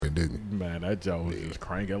didn't you? Man, that joke was just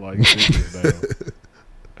cranking like shit.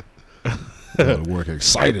 Go to work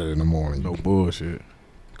excited in the morning. No bullshit.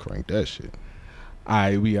 Crank that shit. All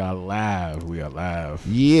right, we are live. We are live.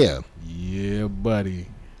 Yeah. Yeah, buddy.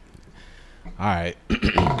 All right.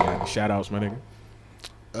 Got any shout outs, my nigga?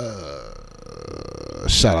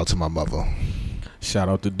 Shout out to my mother. Shout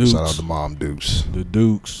out to Dukes. Shout out to Mom Dukes. The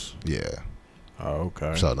Dukes. Yeah. Oh,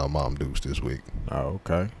 okay. Shout out to Mom Dukes this week. Oh,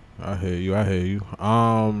 okay. I hear you. Who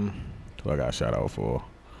I got a shout out for?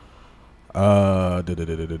 Oh,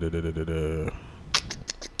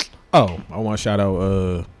 I want to shout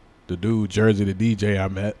out the dude Jersey, the DJ I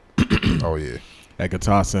met. Oh yeah. At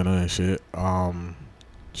Guitar Center and shit.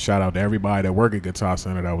 Shout out to everybody that work at Guitar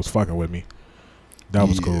Center that was fucking with me. That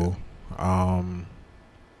was cool.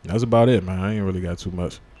 That's about it, man. I ain't really got too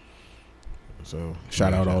much. So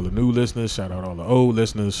shout out all the new listeners, shout out all the old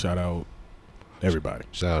listeners, shout out everybody.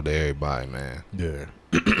 Shout out to everybody, man. Yeah.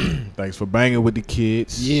 Thanks for banging with the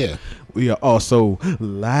kids. Yeah. We are also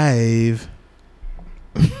live.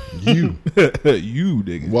 You. You,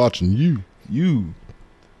 nigga. Watching you. You.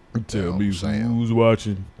 Tell me who's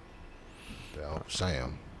watching.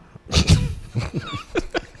 Sam.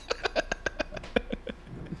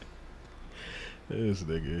 This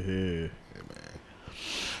nigga here. Yeah, man.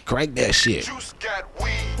 Crank that shit. Juice got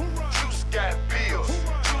weed, Juice got bills,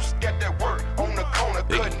 Juice got that work on the corner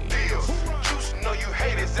cutting deals. Juice know you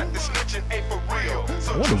haters at the snitching ain't for real.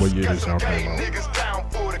 So I wonder what year this song came out. niggas down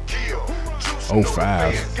for the kill.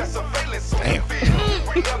 05. Damn.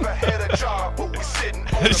 We never had a job, but we sitting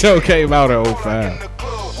on That show came out in in 05. the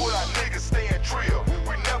club with our niggas staying trill.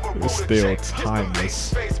 We never It's still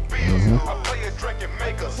timeless. I play a drink and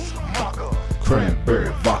make us mocker.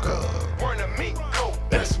 Cranberry vodka. Wearing a mink coat.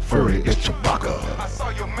 That's furry, it's Chewbacca. I saw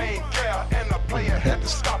your main gal and the player had to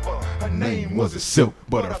stop her. Her name was Was it silk,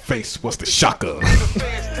 but her face was the shocker. the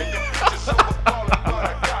fans taking pictures of us falling, but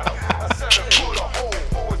I got her. I said I put a hole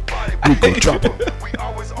for his body. We gon' drop him. We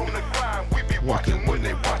always on the grind. We be watching when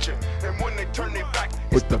they watching, and when they turn their back,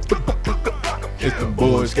 With the if the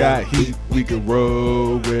boys got heat, we can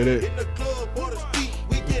roll with it. in the club or the street,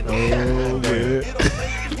 we get Roll with it.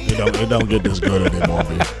 It don't get this good anymore,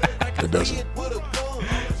 man. It doesn't.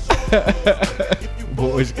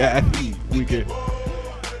 Boys got heat, we can.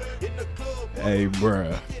 Hey,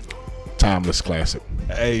 bruh. Timeless classic.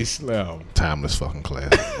 Hey, Slim. Timeless fucking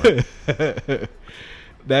classic.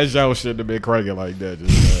 That show shouldn't have been cranking like that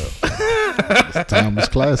just now. It's a timeless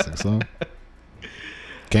classic, son.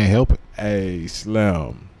 Can't help it. Hey,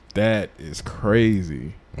 Slim. That is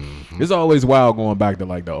crazy. Mm-hmm. It's always wild going back to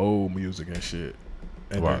like the old music and shit.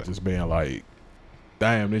 And then Right. just being like,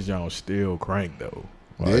 damn, this y'all still crank though.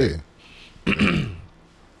 Like, Yeah.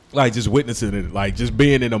 like just witnessing it, like just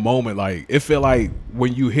being in a moment, like it feel like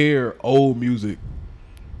when you hear old music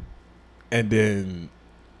and then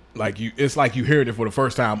like it's like you hearing it for the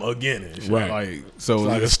first time again and shit. Right. Like so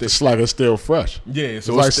It's like it's still fresh. yeah, so It's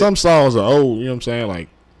like it's some songs are old, you know what I'm saying? Like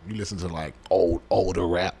you listen to like older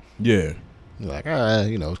rap. yeah. You're like,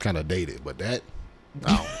 it's kind of dated, but that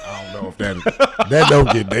I don't know if that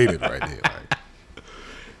don't get dated right there. Like,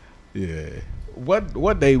 Yeah.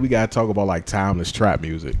 What day we gotta talk about like timeless trap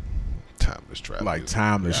music? timeless trap. Like music.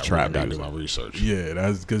 timeless Yeah, trap I gotta do music. my research. Yeah,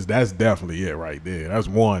 that's because that's definitely it right there. That's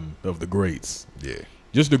one of the greats. Yeah,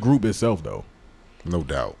 Just the group itself though. no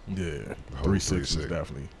doubt. Yeah. whole 3-6 is 3-6.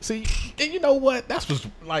 definitely. See, and you know what? That's what's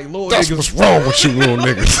like little That's niggas. what's wrong with you little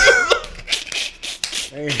niggas.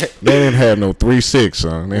 They ain't had no 3-6,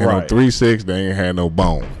 son. They had Right. no 3-6. They ain't had no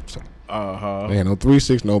bone. So Uh-huh. they had no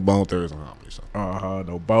 3-6, no bone thugs and harmony. So Uh-huh.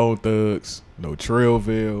 No Bone Thugs, no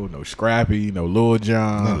Trillville, no Scrappy, no Lil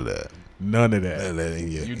Jon. none of that. None of that. None of that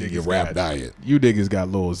in your, You in your niggas rap got- diet. You niggas got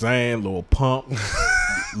Lil Xan, Lil Pump,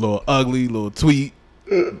 Lil Ugly, Lil Tweet,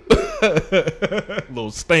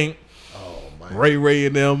 Lil Stink, Oh man, Ray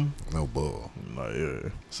and them. no bull. Like, yeah.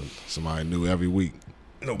 Somebody new every week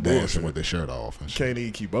No dancing bullshit. with their shirt off and shit. Can't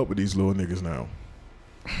even keep up with these little niggas now.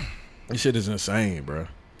 This shit is insane, bro.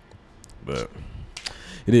 But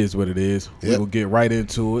it is what it is. Yep. We'll get right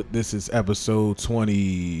into it. This is episode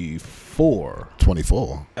 24.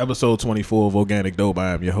 24. Episode 24 of Organic Dope.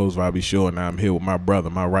 I am your host, Robbie Shaw, and I'm here with my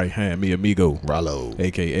brother, my right hand, mi amigo, Rollo,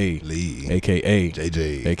 a.k.a. Lee, a.k.a.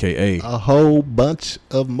 JJ, a.k.a. a whole bunch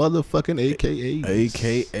of motherfucking AKAs.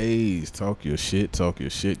 AKAs. Talk your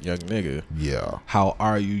shit, young nigga. Yeah. How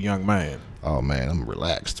are you, young man? Oh man, I'm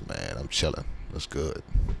relaxed, man. I'm chilling. That's good.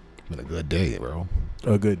 Been a good day, bro.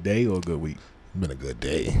 A good day or a good week? Been a good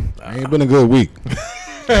day. Ain't been a good week.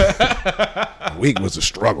 Week was a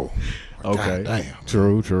struggle. Okay. God damn.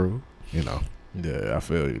 True. You know. Yeah, I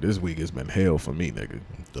feel you. This week has been hell for me, nigga.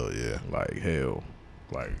 So yeah. Like hell.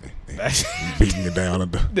 Like that beating it down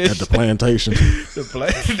at the plantation.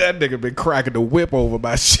 That nigga been cracking the whip over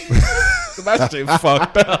my shit. My shit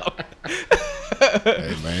fucked up.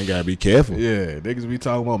 Hey man, gotta be careful. Yeah, niggas be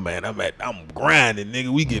talking about, man, I'm grinding, nigga.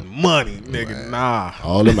 We getting money, nigga. Man. Nah.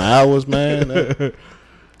 All them hours, man.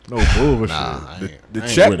 No bullshit. Nah, the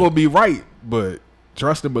check will be right, but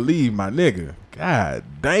trust and believe, my nigga. God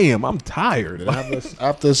damn, I'm tired.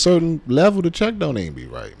 After a certain level, the check don't even be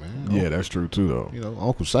right, man. Yeah, that's true too, though. You know,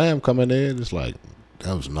 Uncle Sam coming in, it's like,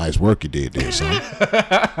 that was nice work you did there, son.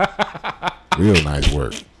 Real nice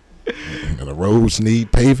work. And the roads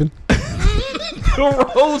need paving.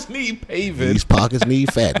 The roads need paving. These pockets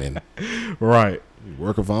need fattening. Right. You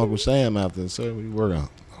working for Uncle Sam after, so you work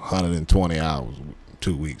 120 hours,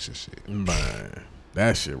 2 weeks and shit. Man,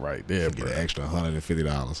 that shit right there, Get bro. an extra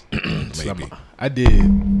 $150. Maybe. I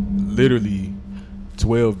did literally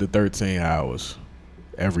 12 to 13 hours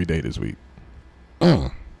every day this week.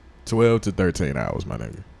 12 to 13 hours, my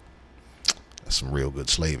nigga. That's some real good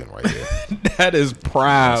slaving right there. That is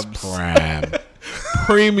prime. Prime.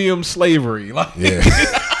 Premium slavery. Like, Yeah.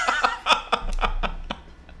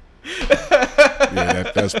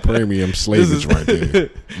 Yeah, that's premium slavery right there.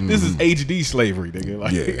 This is HD slavery, nigga.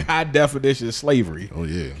 Like high definition slavery. Oh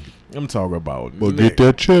yeah. I'm talking about. Well, get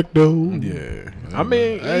that check though. Yeah. I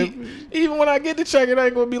mean, even when I get the check, it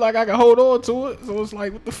ain't gonna be like I can hold on to it. So it's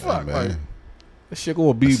like, what the fuck? Yeah, like, that shit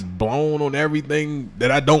gonna be blown on everything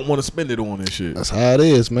that I don't want to spend it on and shit. That's how it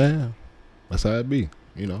is, man. That's how it be.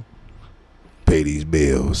 You know. Pay these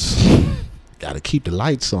bills. Got to keep the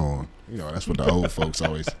lights on. You know, that's what the old folks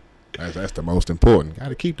always. That's the most important. Got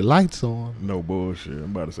to keep the lights on. No bullshit.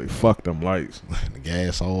 I'm about to say, fuck them lights. The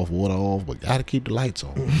gas off, water off, but got to keep the lights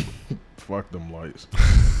on. Fuck them lights.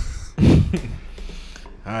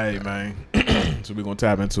 All right, man. So we're gonna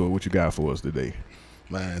tap into it. What you got for us today?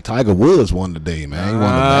 Man, Tiger Woods won today, man. He won the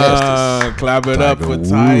Masters. Clap it up for Woo.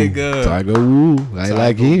 Tiger. Tiger Woo. I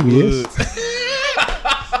like him, Woods. yes.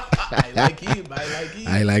 I like him.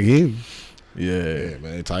 I like him. Yeah,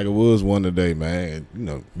 man. Tiger Woods won today, man. You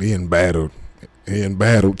know, he embattled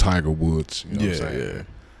Tiger Woods. You know what I'm saying?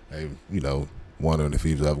 They, you know, wondering if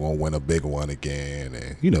he was ever gonna win a big one again,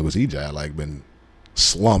 and you know, because he just like been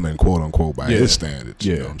slumming, quote unquote, by his standards.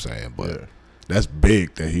 You know what I'm saying? But that's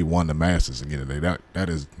big that he won the Masters again today. That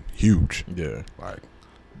is huge. Yeah, like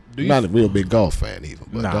not a real big golf fan even,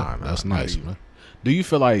 but that's nice, man. Do you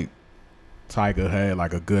feel like Tiger had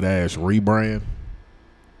like a good ass rebrand?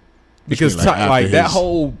 Because like that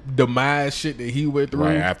whole demise shit that he went through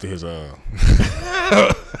right after his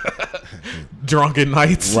drunken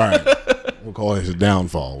nights, right? We'll call it his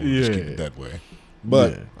downfall. We'll just keep it that way.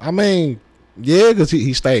 But I mean, because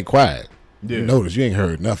he stayed quiet. Yeah. You notice you ain't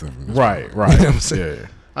heard nothing from this right. You know what I'm saying? Yeah.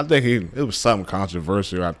 I think it was something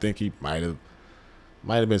controversial. I think he might have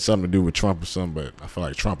been something to do with Trump or something. But I feel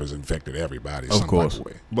like Trump has infected everybody. Of course. Like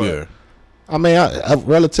way. But I mean, I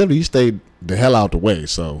relatively he stayed the hell out the way.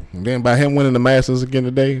 So and then by him winning the Masters again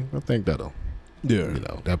today, I think that'll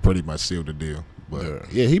that pretty much sealed the deal. But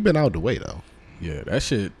he been out the way though. Yeah, that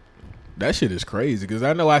shit is crazy because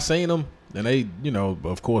I know I seen him. And they, you know,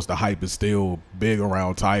 of course, the hype is still big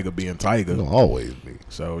around Tiger being Tiger. It'll always be.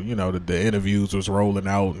 So, you know, the interviews was rolling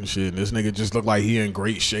out and shit. And this nigga just looked like he in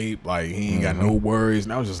great shape. Like, he ain't got no worries.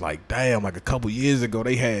 And I was just like, damn, like a couple years ago,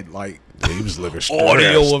 they had, like, he was living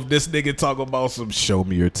audio of this nigga talking about some show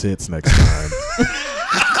me your tits next time.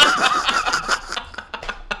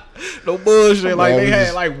 No bullshit. Like, they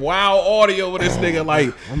had, like, wow audio with this nigga.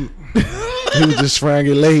 Like, he was just trying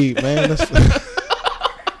to get laid, man.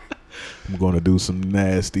 I'm gonna do some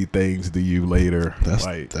nasty things to you later.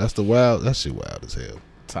 That's the wild. That shit wild as hell.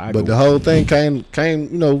 Tiger. But the whole thing came.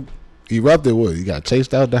 You know, erupted. What? He got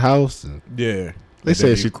chased out the house. And they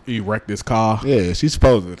said he wrecked his car. Yeah, she's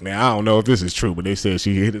supposed to. Now I don't know if this is true, but they said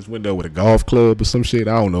she hit his window with a golf club or some shit.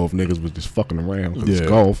 I don't know if niggas was just fucking around because it's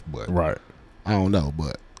golf, but I don't know.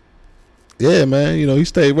 But yeah, man, you know, he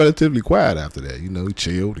stayed relatively quiet after that. You know, he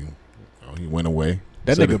chilled. He went away.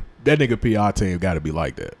 That nigga PR team got to be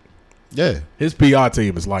like that. Yeah, his PR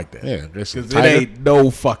team is like that. Yeah, because it ain't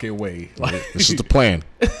no fucking way. Like, this is the plan.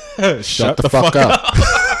 Shut the fuck up.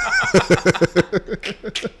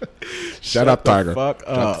 Shut up, Tiger. Shut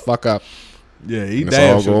the fuck up. Yeah, he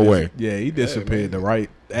all go away. Yeah, he disappeared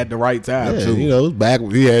at the right time too. You know,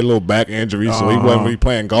 he had a little back injury, so he wasn't really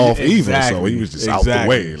playing golf either. So he was just out the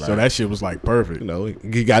way. Like, so that shit was like perfect. You know,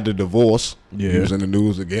 he got the divorce. Yeah, he was in the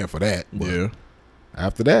news again for that. But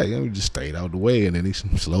after that, you know, he just stayed out the way, and then he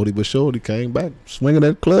slowly but surely came back, swinging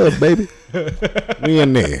that club, baby. We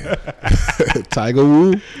in there. Tiger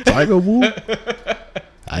Woo.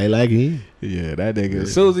 I like him. Yeah, that nigga.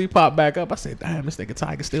 As soon as he popped back up, I said, damn, this nigga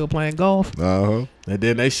Tiger still playing golf. Uh-huh. And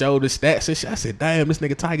then they showed the stats and shit. I said, damn, this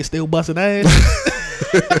nigga Tiger still busting ass.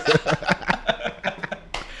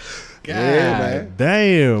 God man.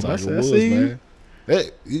 damn. Tiger I said, I Woods, see you. man.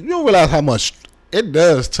 You don't realize how much it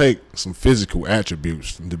does take some physical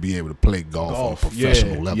attributes to be able to play golf on a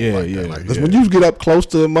professional level like that. Because when you get up close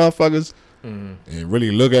to the motherfuckers and really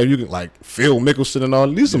look at it, you can like Phil Mickelson and all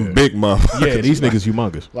these some big motherfuckers. Yeah, these niggas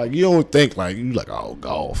humongous. Like you don't think like you like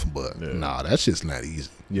golf, but nah, that shit's not easy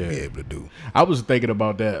to be able to do. I was thinking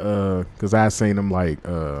about that because I seen them like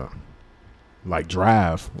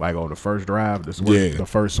drive like on the first drive, the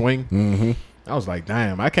first swing. Mm-hmm. I was like,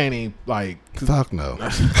 damn, I can't even like. Fuck no.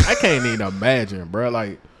 I can't even imagine, bro.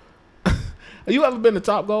 Like, have you ever been to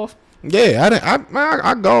Top Golf? Yeah,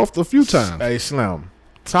 I golfed a few times. Hey, Slim,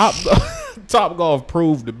 Top Golf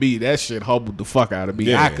proved to be that shit humbled the fuck out of me.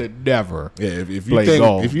 Yeah. I could never. Yeah, if you play think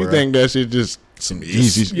golf, if you bro. think that shit just some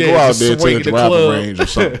easy, go Yeah, out just there to swing the the driving club. range or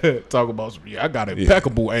something. Talk about some, I got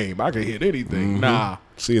impeccable aim. I can hit anything. Nah.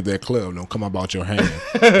 See if that club don't come about your hand.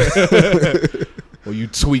 Or you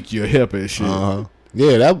tweak your hip and shit.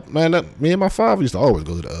 Yeah, me and my father used to always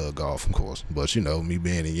go to the golf, of course. But you know, me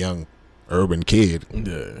being a young urban kid, want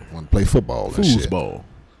to play football and shit. Foosball.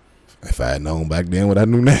 If I had known back then what I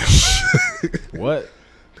knew now, What?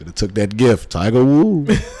 could have took that gift. Tiger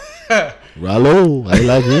Woods, Rallo, I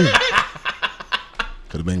like him.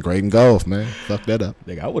 Could have been great in golf, man. Fuck that up.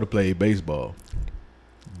 Nigga, I would have played baseball.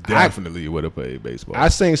 Definitely would have played baseball. I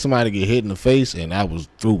seen somebody get hit in the face, and I was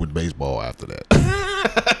through with baseball after that.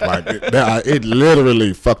 Like it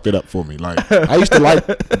literally fucked it up for me. Like I used to like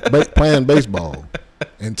playing baseball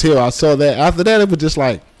until I saw that. After that, it was just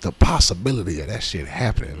like the possibility of that shit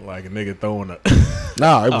happening. Like a nigga throwing a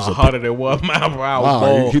Nah, it was 101 mile per hour nah,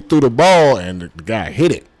 ball. he threw the ball, and the guy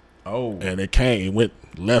hit it. Oh, And it went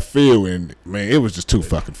left field, and man, it was just too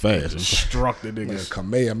fucking fast. It was struck the like nigga. a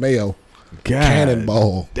Kamehameha God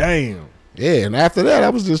cannonball. Damn. Yeah, and after that, I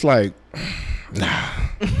was just like, nah.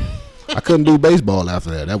 I couldn't do baseball after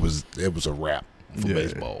that. It was a wrap for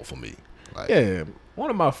baseball for me. Like, Yeah. One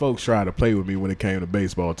of my folks tried to play with me when it came to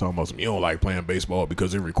baseball, talking about some, you don't like playing baseball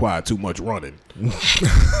because it required too much running.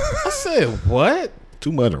 I said, what?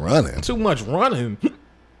 too much running. Too much running?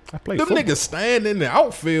 I played Them football. niggas stand in the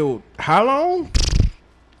outfield how long?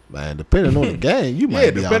 Man, depending on the game, you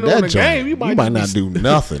might be out depending that on the joint. game, you might not just do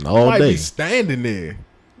nothing all might day. be standing there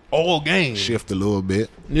all game. Shift a little bit.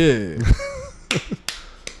 Yeah.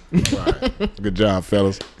 Right. Good job,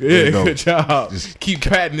 fellas. There Yeah, you go. good job. Just- Keep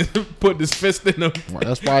patting it, putting his fist in them. Right,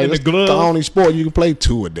 that's why in that's the glove. the only sport you can play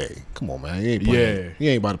 2 a day. Come on, man. You ain't playing, Yeah. you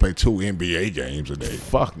ain't about to play 2 NBA games a day.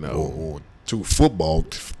 Fuck no. Or 2 football.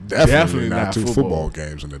 Definitely not not 2 football. football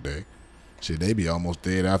games in a day. Shit, they be almost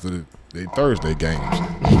dead after the Thursday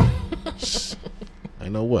games.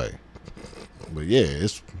 Ain't no way. But yeah,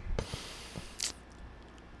 it's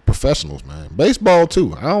professionals, man. Baseball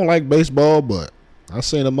too. I don't like baseball, but I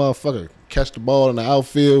seen a motherfucker catch the ball in the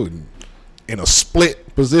outfield and in a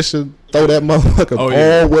split position, throw that motherfucker all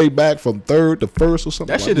the way back from third to first or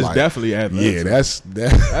something. That shit is definitely athleticism.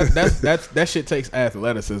 Yeah, that shit takes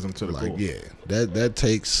athleticism to the core. yeah, that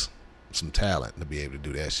takes some talent to be able to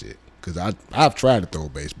do that shit. Cause I've tried to throw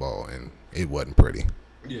baseball and it wasn't pretty.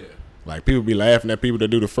 Yeah. Like people be laughing at people that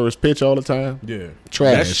do the first pitch all the time. Yeah.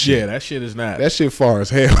 Try that shit. Yeah, that shit is not. That shit far as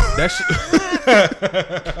hell. That shit,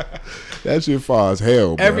 That shit far as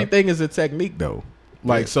hell, bro. everything is a technique though.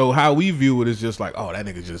 Like, so how we view it is just like, oh, that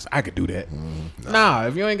nigga just, I could do that. Nah,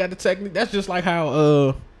 if you ain't got the technique, that's just like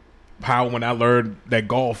how when I learned that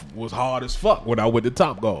golf was hard as fuck when I went to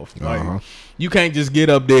Top Golf. Like, you can't just get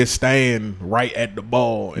up there, stand right at the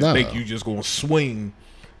ball and think you just gonna swing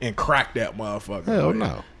and crack that motherfucker. Hell Like,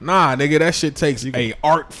 no. Nah, nigga, that shit takes a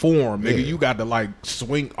art form, nigga. You got to like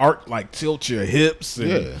swing art, like tilt your hips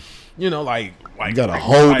and you know, like you gotta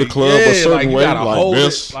hold the club a certain you way, gotta like hold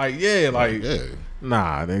this. it,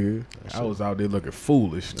 nah, nigga. I was out there looking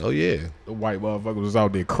foolish. Oh yeah. The white motherfuckers was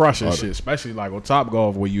out there crushing shit, especially like on Top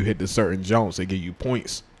Golf where you hit the certain jumps, they give you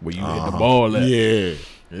points where you hit the ball at. Yeah.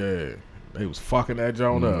 Yeah. They was fucking that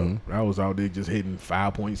joint up. I was out there just hitting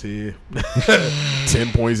 5 points here,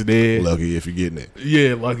 10 points there. Lucky if you're getting it.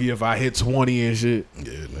 Yeah, lucky if I hit 20 and shit.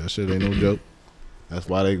 Yeah, that shit ain't no joke. That's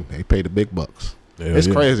why they pay the big bucks. Hell It's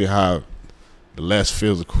yeah. crazy how the less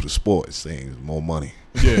physical the sport, it seems more money.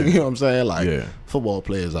 Yeah. You know what I'm saying? Like football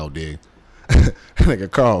players out there. Nigga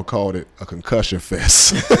Carl called it a concussion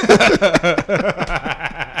fest.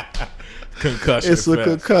 Concussion It's fest. a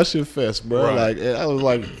concussion fest, bro. Right. Like I was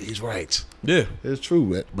like, he's right. Yeah. It's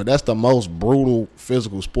true, but that's the most brutal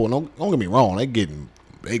physical sport. Don't get me wrong, they getting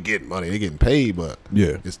they get money, they getting paid, but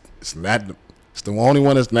Yeah. it's not. It's the only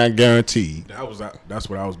one that's not guaranteed. That's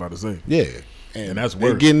what I was about to say. Yeah, And that's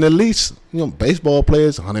they're worse. getting at least baseball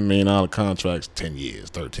players $100 million contracts, 10 years,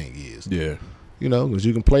 13 years. Yeah. Because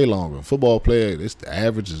you can play longer. Football player, the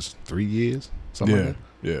average is 3 years. Something like that.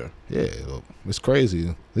 Yeah. Yeah, it's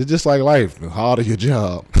crazy. It's just like life. The harder your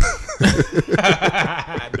job,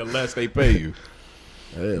 The less they pay you.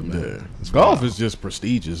 yeah, man. Yeah. Golf is just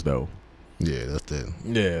prestigious though. Yeah, that's that.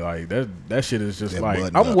 Yeah, like that shit is just That like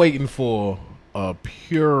button I'm up. waiting for a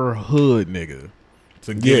pure hood nigga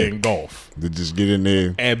to get in golf To just get in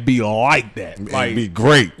there and be like that. and Like be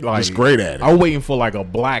great. like, Just great at it. I'm waiting for like a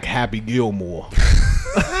black Happy Gilmore.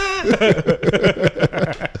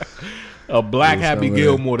 A black Happy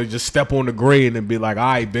Gilmore to just step on the green and be like, all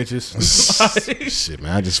right, bitches. Shit,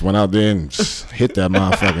 man. I just went out there and just hit that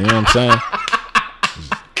motherfucker. You know what I'm saying?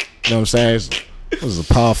 You know what I'm saying? This is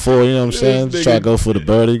a par 4, you know what I'm saying? Just try to go for the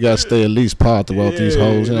birdie. You got to stay at least par throughout these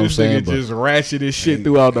holes, you know what I'm this saying? nigga just ratchet his shit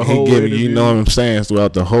throughout the he whole give interview. you know what I'm saying,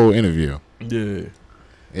 throughout the whole interview. Yeah.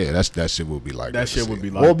 Yeah, that shit would be like That shit would be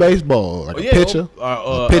like or that. baseball, like a pitcher.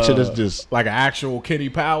 A pitcher that's just like an actual Kenny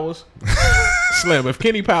Powers. Slim, if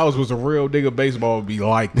Kenny Powers was a real nigga, baseball would be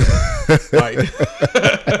like that.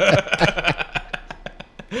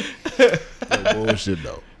 no bullshit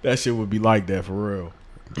though. That shit would be like that for real.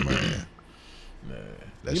 Man.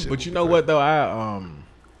 That shit But would you be know crazy. what though? I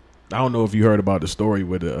don't know if you heard about the story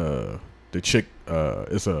with the chick.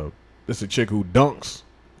 It's a chick who dunks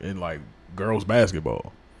in like girls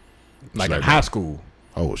basketball, like in high school.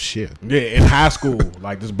 Oh shit. Yeah, in high school,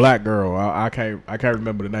 like this black girl. I can't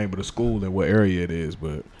remember the name of the school and what area it is,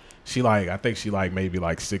 but she I think she maybe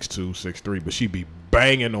 6'2", 6'3", but she be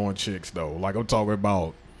banging on chicks though. Like I'm talking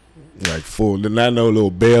about. Like full, not no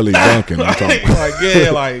little barely dunking. I'm talking like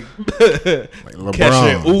LeBron.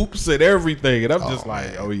 catching oops and everything, and I'm just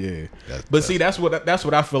man. oh yeah. That's See, that's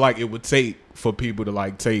what I feel like it would take for people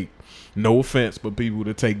to take. No offense, but people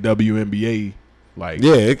to take WNBA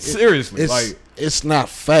seriously. It's not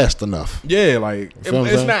fast enough. Yeah,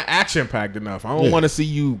 it's not action packed enough. I don't want to see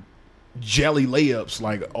you jelly layups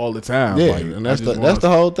all the time. Yeah, and that's the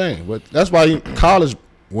whole thing. But that's why college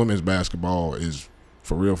women's basketball is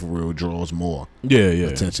for real draws more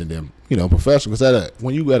attention than professional. Because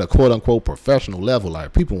when you at a quote unquote professional level,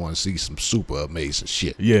 like people want to see some super amazing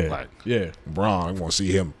shit. Yeah, LeBron, I want to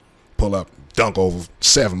see him pull up, dunk over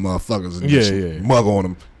 7 motherfuckers and just mug on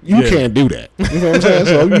them. You can't do that. You know what I'm saying?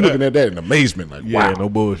 So you looking at that in amazement, like wow, no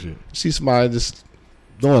bullshit. See somebody just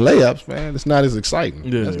doing layups, man. It's not as exciting.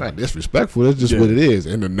 Yeah. That's not disrespectful. It's just what it is,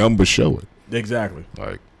 and the numbers show it. Exactly.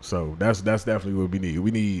 So that's definitely what we need. We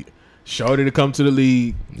need Shorty to come to the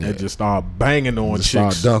league and just start banging on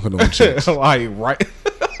chicks. Start dunking on chicks. like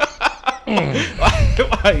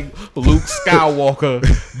Luke Skywalker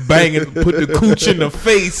banging, put the cooch in the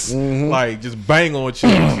face, just bang on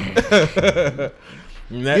chicks.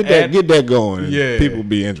 Get that going. Yeah, people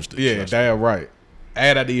be interested. Yeah, damn right.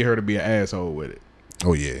 And I need her to be an asshole with it.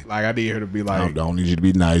 Oh yeah, I need her to be I don't need you to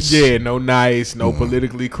be nice. Yeah, no nice, no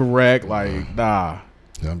politically correct. Nah.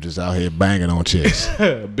 I'm just out here banging on chicks.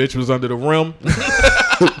 Bitch was under the rim.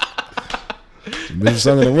 Bitch was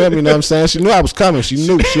under the rim, you know what I'm saying? She knew I was coming. She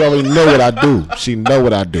knew. She already know what I do. She know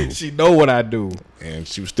what I do. She know what I do. And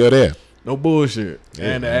she was still there. No bullshit.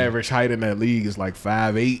 Yeah, and the average height in that league is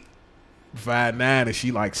 5'8", 5'9", and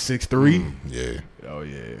she 6'3". Yeah. Oh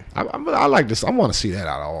yeah. I like this. I want to see that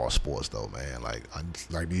out of all sports though, man. Like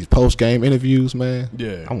these post game interviews, man.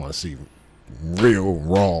 Yeah. I want to see real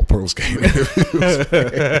raw post game interviews.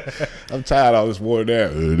 Man. I'm tired of all this water there.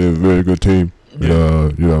 They're a very good team. Came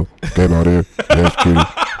out here, executed,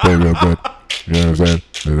 played real good. You know what I'm saying?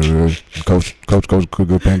 Coach,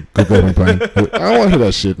 good playing. I don't want to hear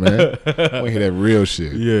that shit, man. I want to hear that real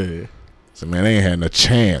shit. Yeah. So man, they ain't had no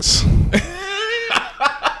chance.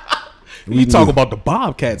 We talk about the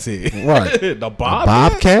Bobcats here, right? The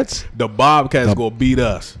Bobcats. The Bobcats gonna beat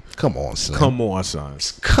us. Come on, son.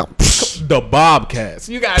 The Bobcats.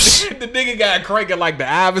 You got the nigga got cranking like the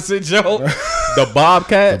Iverson joke. The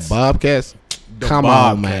Bobcats. Come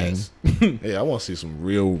on, man. Yeah, I want to see some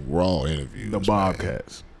real raw interviews. The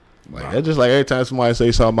Bobcats. That's just like every time somebody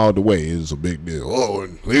say something out the way, it's a big deal. Oh,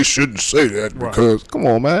 and they shouldn't say that because come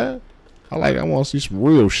on, man. I want to see some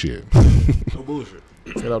real shit. No bullshit.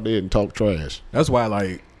 Get out there and talk trash. That's why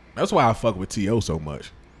I fuck with T.O. so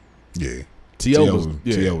much. Yeah. T.O. was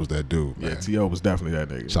that dude, man. Yeah, T.O. was definitely that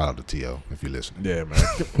nigga. Shout out to T.O. if you're listening. Yeah,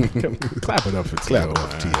 man. Clap it up for T.O. Clap it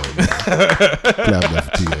up for T.O. Clap it up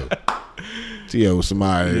for T.O. T.O. was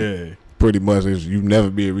somebody pretty much you never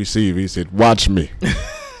be a receiver. He said, watch me.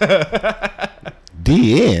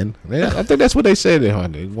 DN. I think that's what they said.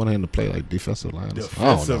 They want him to play like defensive line.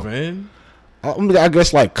 Defensive end. I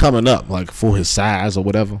guess like coming up, like for his size or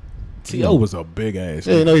whatever. T.O. was a big ass.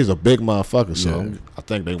 Yeah, he's a big motherfucker. So I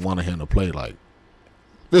think they wanted him to play like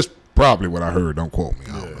this. Probably what I heard. Don't quote me.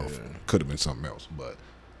 I don't know. If it could have been something else, but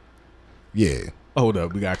yeah. Hold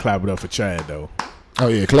up, we gotta clap it up for Chad though. Oh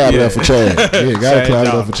yeah, clap it up for Chad. Yeah, gotta clap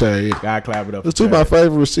it up for Chad. Yeah. Gotta clap it up. It's two of my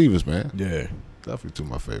favorite receivers, man. Yeah, definitely two of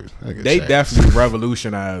my favorites. They definitely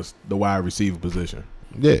revolutionized the wide receiver position.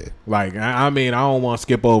 Yeah, like I mean, I don't want to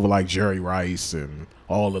skip over like Jerry Rice and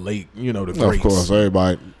all the late, the greats. Of course,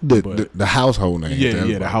 everybody the household names.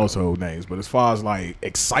 Yeah, the household names. But as far as like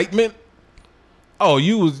excitement. Oh,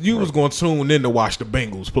 you was going to tune in to watch the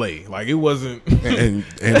Bengals play. Like, it wasn't... and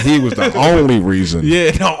he was the only reason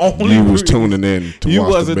the only you was tuning in to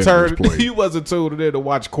watch the Bengals play. You wasn't tuning in to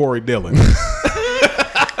watch Corey Dillon.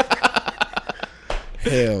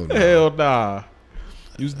 Hell no. Hell nah.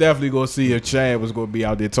 You was definitely going to see if Chad was going to be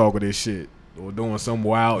out there talking this shit. Or doing some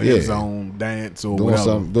wild end zone dance or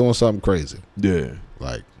whatever. Doing something crazy. Yeah.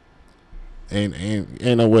 Like, ain't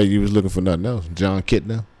no way you was looking for nothing else. John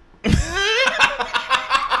Kitna.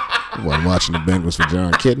 You wasn't watching the Bengals for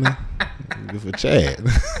John Kitna. Looking for Chad.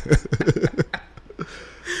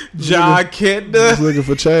 John Kitna. Just looking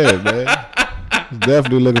for Chad, man.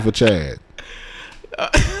 Definitely looking for Chad.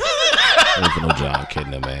 Looking for no John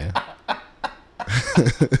Kitna, man.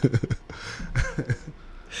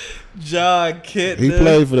 John Kitna. He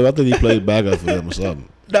played for them. I think he played backup for them or something.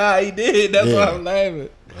 Nah, he did. That's why I'm laughing.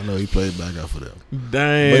 I know he played backup for them.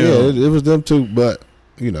 Damn. But yeah, it was them too. But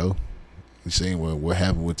you seen what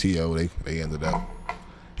happened with T.O. They ended up.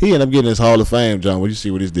 He ended up getting his Hall of Fame, John. When you see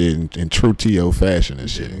what he did in true T.O. fashion and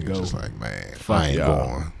shit, and just like, man, I ain't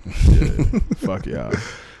going. Yeah, fuck y'all.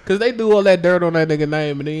 Cause they do all that dirt on that nigga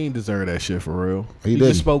name, and he ain't deserve that shit for real. He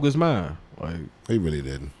just spoke his mind. Like he really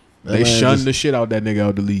didn't. They shunned the shit out that nigga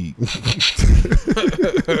out the league.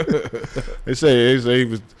 They say he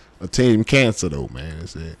was a team cancer though, man. They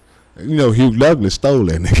said, Hugh Douglas stole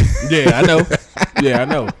that nigga. Yeah, I know. Yeah, I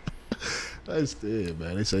know. That's it,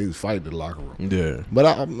 man. They say he was fighting the locker room. Yeah. But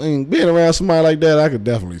I mean, being around somebody like that, I could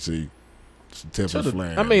definitely see some temper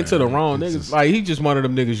flame. I mean, to the wrong niggas. Like, he just one of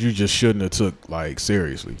them niggas you just shouldn't have took, like,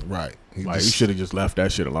 seriously. Right. You should have just left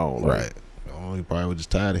that shit alone. Like. Right. Oh, he probably was just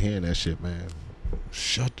tired of hearing that shit, man.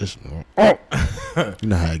 Shut this. Oh. You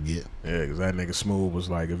know how I get. Yeah, because that nigga Smooth was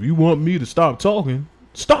like, if you want me to stop talking,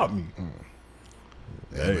 stop me.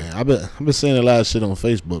 Yeah, man. I've been seeing a lot of shit on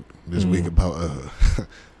Facebook this week about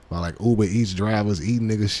like Uber Eats drivers eating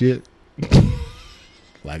nigga shit.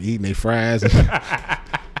 Like eating their fries.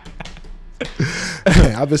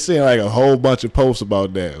 I've been seeing like a whole bunch of posts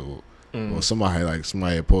about that. Or somebody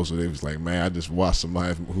had posted, it was like, man, I just watched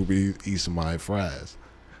somebody who be eat somebody fries.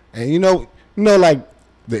 And like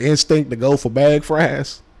the instinct to go for bag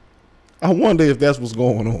fries. I wonder if that's what's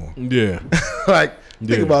going on. Yeah. Like,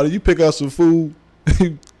 think about it. You pick up some food,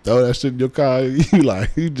 you throw that shit in your car,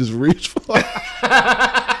 you just reach for it.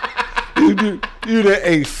 You done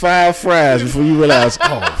ate 5 fries before you realize,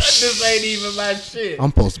 oh shit. This ain't even my shit. I'm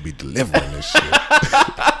supposed to be delivering this shit.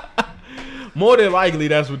 More than likely,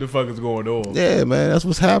 that's what the fuck is going on. Yeah, man, that's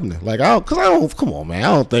what's happening. Like, come on, man. I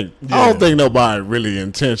don't think nobody really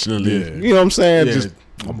intentionally. Yeah. You know what I'm saying? Yeah. Just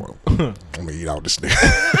I'm gonna eat all this thing.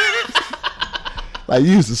 Like,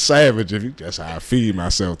 you's a savage that's how I feed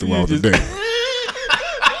myself throughout the day.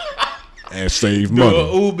 And save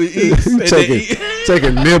money. Uber Eats.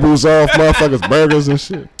 taking nibbles off motherfuckers' burgers and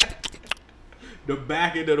shit. The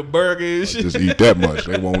back end of the burger and shit. Just eat that much.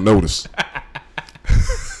 They won't notice.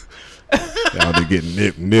 Y'all be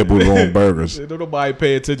getting nibbles on burgers. Don't nobody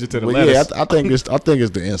pay attention to the But lettuce. yeah, I think it's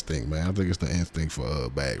the instinct, man. I think it's the instinct for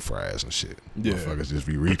bag fries and shit. Yeah. Motherfuckers just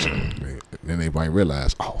be reaching. And then they might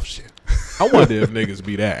realize, oh shit. I wonder if niggas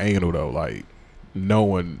be that anal though, like no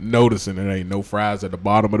one noticing there ain't no fries at the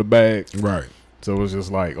bottom of the bag. Right. So it's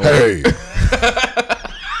just like, hey.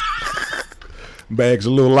 Bag's a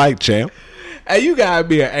little light, champ. Hey, you gotta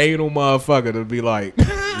be an anal motherfucker to be like,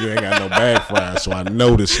 you ain't got no bag fries, so I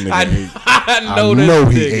know this nigga I know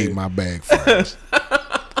he ate my bag fries.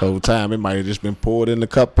 The whole time it might have just been poured in the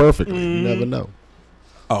cup perfectly. You never know.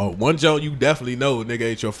 Oh, one joint you definitely know nigga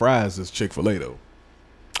ate your fries is Chick-fil-A though.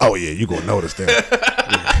 Oh yeah, you gonna notice that.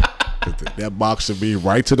 Yeah. That box should be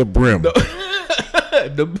right to the brim.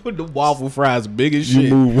 The waffle fries big as shit.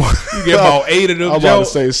 You get about 8 of them. I'm about to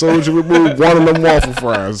say, as soon as you remove one of them waffle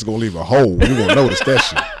fries, it's gonna leave a hole. You gonna notice that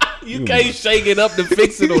shit. You can't shake it up to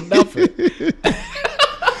fix it or nothing.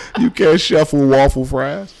 You can't shuffle waffle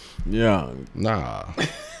fries. Yeah, nah.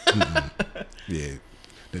 Yeah.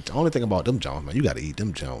 The only thing about them Jones, man, you gotta eat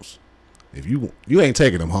them Jones if you ain't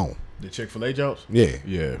taking them home. The Chick-fil-A jobs? Yeah.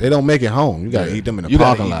 Yeah. They don't make it home. You got to eat them in the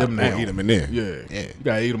parking lot or eat them in there. Yeah. You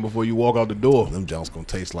got to eat them before you walk out the door. Them jumps going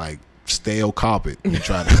to taste like stale carpet. You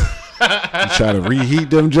try to reheat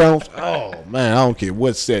them jumps. Oh, man, I don't care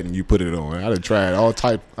what setting you put it on. I done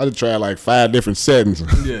tried like 5 different settings.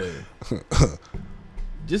 Yeah.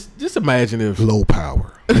 Just imagine if low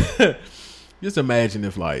power. Just imagine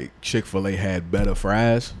if like Chick-fil-A had better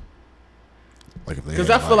fries. Like because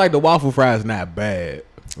I feel like the waffle fries not bad.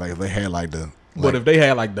 Like if they had like the. But if they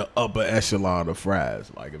had like the upper echelon of fries,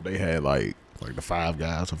 like if they had like the Five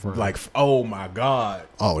Guys of fries. Like, oh my God.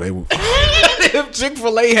 Oh, they would. If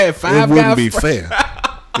Chick-fil-A had Five Guys, it wouldn't be fair.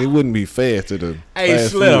 It wouldn't be fair to the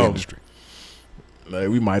fast food industry. Like,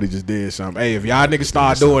 we might have just did something. Hey, if y'all niggas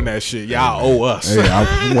start doing that shit, y'all owe us.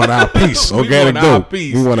 Hey, we want our piece. Organic dope.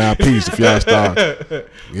 We want our piece if y'all start.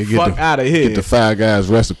 Fuck out of here. Get the Five Guys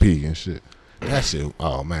recipe and shit. That shit,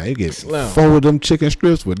 oh man, you get 4 of them chicken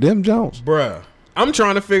strips with them Jones. Bruh, I'm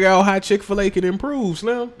trying to figure out how Chick-fil-A can improve,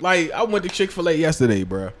 Slim. Like, I went to Chick-fil-A yesterday,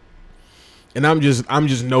 bruh. And I'm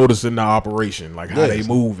just noticing the operation, like how they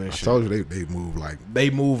move and shit. I told you they move like.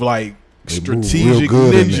 They move like strategic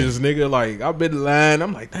ninjas, nigga. Like, I've been in line.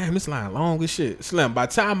 I'm like, damn, this line long as shit. Slim, by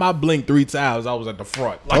the time I blinked 3 times, I was at the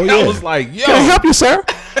front. Like, I was like, yo. Can I help you, sir?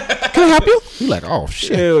 Can I help you? You like, oh,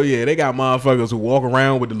 shit. Hell yeah. They got motherfuckers who walk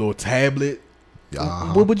around with the little tablet.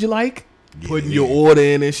 What would you like? Putting your order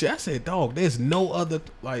in and shit. I said, dog, there's no other,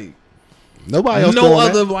 like. Nobody else no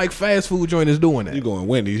other that. Like fast food joint is doing that. You going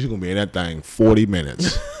Wendy's, you're going to be in that thing 40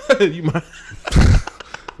 minutes. You might.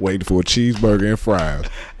 Waiting for a cheeseburger and fries.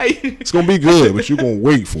 Hey, it's going to be good, but you're going to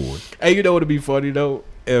wait for it. Hey, you know what would be funny, though?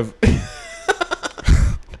 If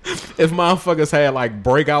motherfuckers had, like,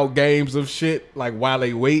 breakout games of shit, like, while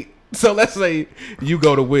they wait. So, let's say you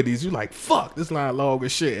go to Wendy's. You like, fuck, this line long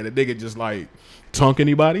as shit. And the nigga just, like, tunk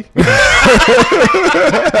anybody. And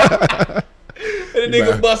the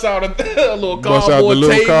nigga bust out a little cardboard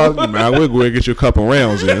table. Man, we'll go ahead and get you a couple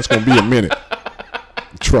rounds in. It's going to be a minute.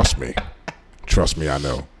 Trust me, I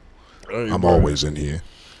know. Hey, I'm always in here.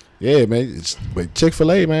 Yeah, man. But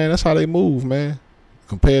Chick-fil-A, man, that's how they move, man.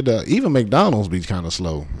 Compared to even McDonald's be kind of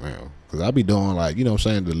slow, man. Because I be doing like, you know what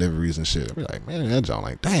I'm saying, deliveries and shit. I be like, man, that joint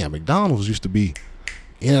like, damn, McDonald's used to be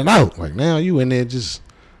in and out. Like now you in there just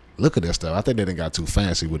look at that stuff. I think they done got too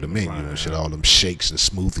fancy with the menu and shit. All them shakes and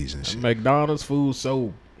smoothies and shit. McDonald's food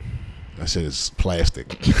so that shit is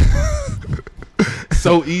plastic.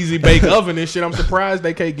 So easy bake oven and shit. I'm surprised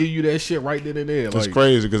they can't give you that shit right then and there. It's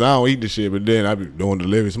crazy because I don't eat the shit, but then I be doing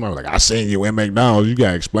delivery. Somebody was like, I seen you at McDonald's. You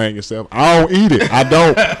gotta explain yourself. I don't eat it. I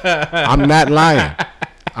don't. I'm not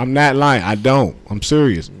lying. I don't. I'm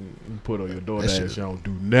serious. You put on your DoorDash on.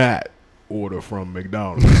 Do not order from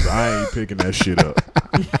McDonald's. I ain't picking that shit up.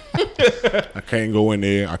 I can't go in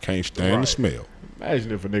there. I can't stand the smell.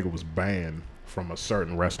 Imagine if a nigga was banned from a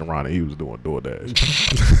certain restaurant and he was doing DoorDash.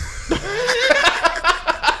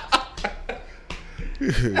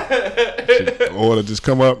 Order just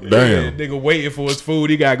come up. Damn. Yeah, nigga waiting for his food.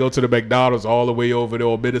 He gotta go to the McDonald's all the way over there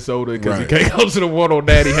in Minnesota because he can't go to the one on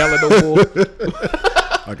Daddy Hella no more.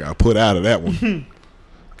 I got put out of that one.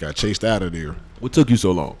 Got chased out of there. What took you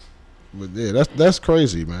so long? But yeah, that's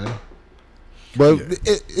crazy, man. But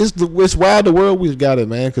it's wild the world we've got it,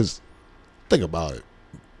 man. Because think about it.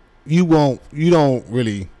 You don't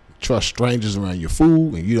really trust strangers around your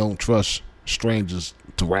food, and you don't trust strangers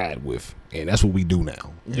to ride with, and that's what we do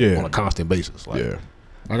now. Yeah, on a constant basis. Like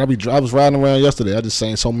I was riding around yesterday. I just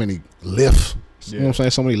seen so many Lyft. You know what I'm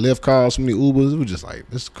saying? So many Lyft cars, so many Ubers. It was just like,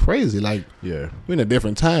 it's crazy. Like, we're in a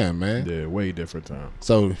different time, man. Yeah, way different time.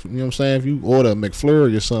 So, you know what I'm saying? If you order a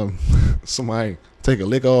McFlurry or something, somebody take a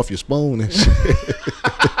lick off your spoon and shit.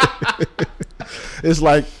 It's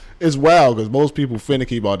like, it's wild because most people finna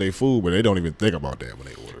keep all their food, but they don't even think about that when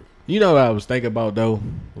they order. You know what I was thinking about, though?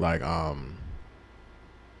 Like, I've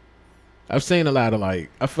seen a lot of, like,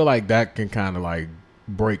 I feel like that can kind of, like,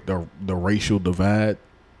 break the racial divide.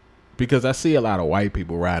 Because I see a lot of white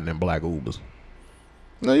people riding in black Ubers.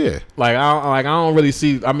 No, yeah. Like I don't really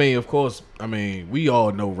see. I mean, of course, we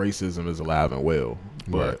all know racism is alive and well,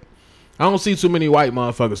 but I don't see too many white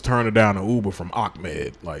motherfuckers turning down an Uber from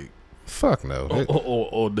Ahmed. Like, fuck no.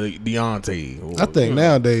 Or the Deontay. I think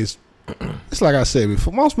nowadays, it's like I said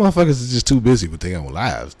before. Most motherfuckers is just too busy with their own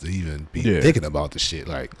lives to even be thinking about the shit.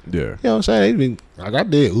 Like, you know what I'm saying? I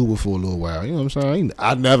did Uber for a little while. You know what I'm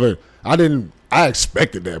saying? I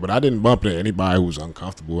expected that, but I didn't bump into anybody who was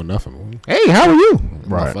uncomfortable or nothing. Hey, how are you?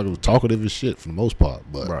 Motherfucker was talkative as shit for the most part.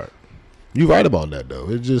 But you right about that, though.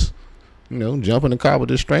 It's just, jump in the car with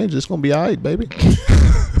this stranger, it's going to be all right, baby.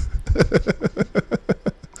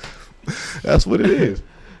 That's what it is.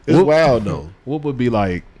 It's wild though. What would be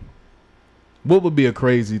like? What would be a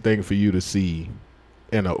crazy thing for you to see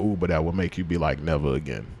in an Uber that would make you be like, never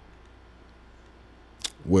again?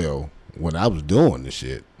 Well, when I was doing this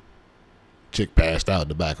shit, chick passed out in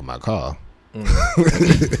the back of my car.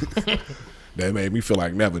 That made me feel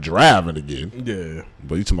like never driving again. Yeah.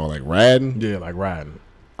 But you talking about like riding? Yeah, like riding.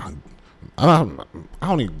 I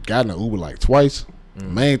only got in an Uber like twice. The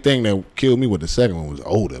main thing that killed me with the second one was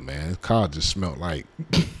odor, man. The car just smelled like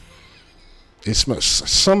it smelled.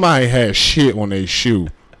 Somebody had shit on their shoe,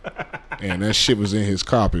 and that shit was in his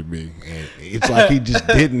carpet, B. And it's like he just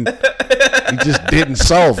didn't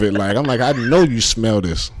solve it. Like I'm like, I know you smell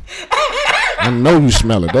this. I know you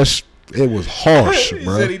smell it. It was harsh, He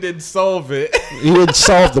bro. said he didn't solve it. He didn't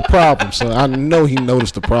solve the problem, so I know he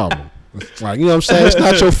noticed the problem. It's like, you know what I'm saying? It's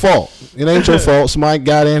not your fault. It ain't your fault. Somebody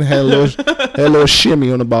got in, had a little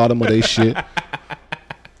shimmy on the bottom of their shit.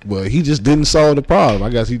 But he just didn't solve the problem. I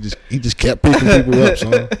guess he just kept picking people up,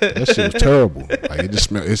 son. That shit was terrible. Like it's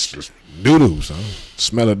just doo-doo, son.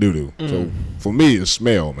 Smell of doo-doo. So for me, it's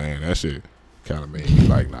smell, man. That shit kind of made me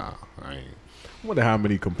like, nah, I ain't. I wonder how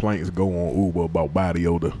many complaints go on Uber about body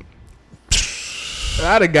odor.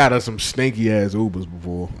 I done got us some stinky ass Ubers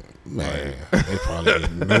before. Man, they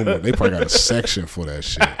probably got a section for that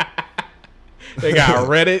shit. They got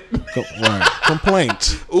Reddit. Right.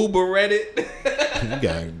 Complaints. Uber Reddit. You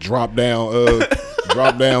got drop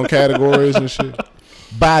down categories and shit.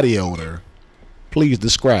 Body odor. Please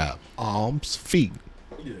describe arms, feet.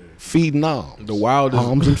 Yeah. Feet and arms. The wildest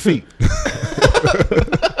arms and feet.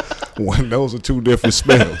 When those are two different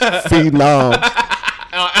smells. Feet and arms.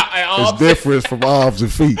 It's different from arms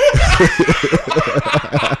and feet.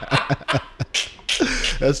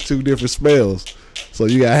 That's two different smells. So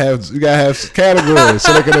you gotta have categories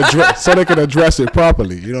so they can address it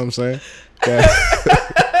properly. You know what I'm saying?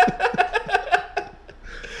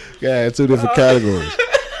 Yeah, two different categories.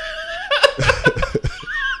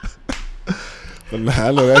 But nah,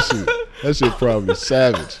 I know that shit probably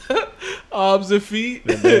savage. Arms and feet.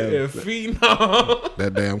 And feet and arms.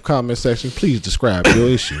 That damn comment section. Please describe your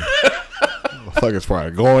issue. Motherfuckers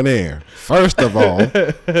probably going there. First of all,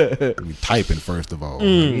 we typing first of all.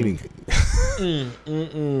 Yeah,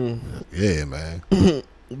 man.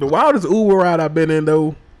 The wildest Uber ride I've been in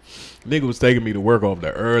though, nigga was taking me to work off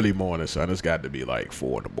the early morning, son. It's got to be like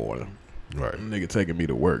 4 in the morning. Right. Nigga taking me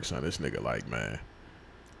to work, son. This nigga like, man,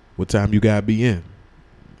 what time you gotta be in?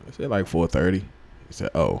 I said like 4:30. He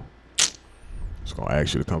said, oh, just gonna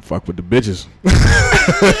ask you to come fuck with the bitches.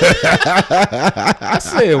 I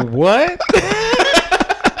said, what?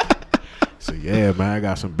 So yeah, man, I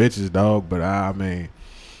got some bitches, dog, but I mean,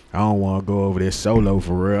 I don't want to go over there solo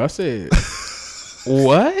for real. I said,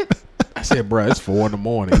 what? I said, bro, it's 4 in the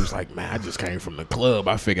morning. He was like, man, I just came from the club.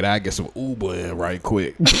 I figured I'd get some Uber in right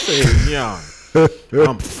quick. I said, young,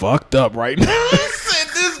 I'm fucked up right now. I said,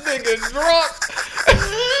 this nigga drunk.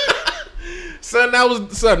 Son,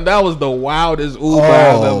 that was the wildest Uber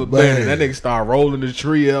I've ever been in. That nigga started rolling the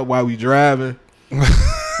tree up while we driving.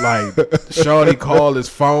 Like, shorty called his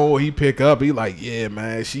phone. He pick up. He like, yeah,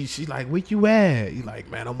 man. She like, where you at? He like,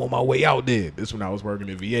 man, I'm on my way out there. This when I was working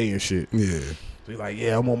in VA and shit. Yeah. So he like,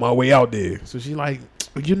 yeah, I'm on my way out there. So she like,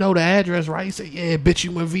 you know the address, right? He said, yeah, bitch,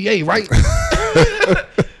 you in VA, right?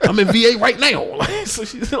 I'm in VA right now. Like, so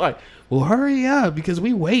she's like, well, hurry up because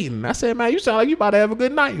we waiting. I said, man, you sound like you about to have a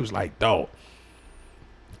good night. He was like, dog,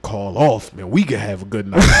 call off, man. We can have a good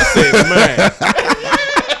night. I said, man.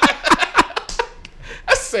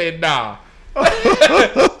 I said, nah.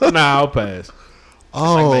 Nah, I'll pass.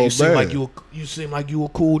 Oh, like, man, man. you seem like you a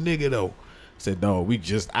cool nigga though. I said, no,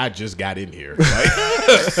 I just got in here. Like,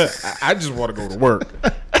 I just want to go to work.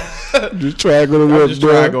 Just try to go to work, just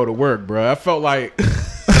try to go to work, bro. I felt like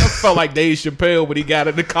Dave Chappelle when he got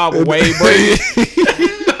in the car with Wayne Brady.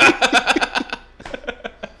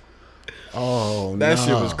 Oh, that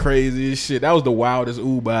shit was crazy as shit. That was the wildest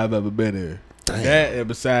Uber I've ever been in. Damn. That and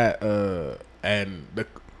beside and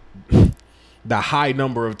the high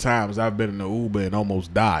number of times I've been in the Uber and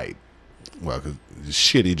almost died. Well, cause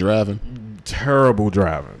shitty driving, terrible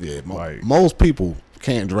driving. Yeah, like most people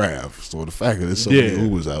can't drive. So the fact that there's so many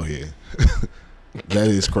Ubers out here, that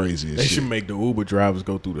is crazy as they shit. should make the Uber drivers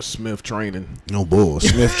go through the Smith training. No bull,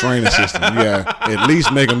 Smith training system. You gotta at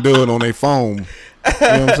least make them do it on their phone. You know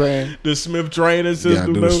what I'm saying? The Smith training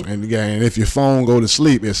system, and if your phone go to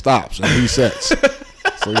sleep, it stops and resets.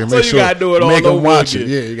 So you gotta do it all make over them watch again.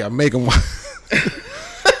 it. Yeah, you gotta make them watch.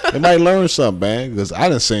 They might learn something, man. Because I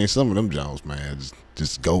done seen some of them Jones, man.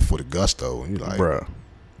 Just go for the gusto. And you like, bruh,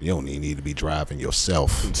 you don't even need to be driving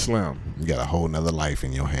yourself. Slim. You got a whole nother life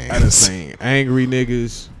in your hands. I done seen angry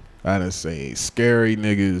niggas, I done seen scary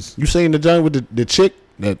niggas. You seen the joint with the chick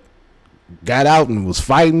that got out and was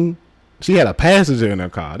fighting? She had a passenger in her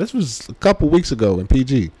car. This was a couple weeks ago in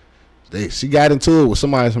PG. She got into it with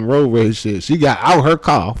somebody, some road rage shit. She got out her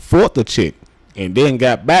car, fought the chick, and then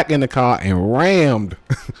got back in the car and rammed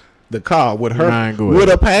the car with her with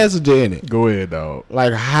a passenger in it. Go ahead, dog.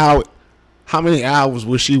 Like how many hours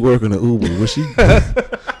was she working at Uber? Was she?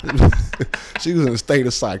 She was in a state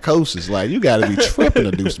of psychosis. Like you got to be tripping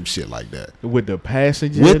to do some shit like that with the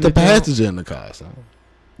passenger. With the passenger in the car. So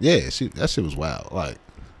yeah, that shit was wild. Like.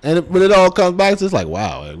 But it all comes back to it's like,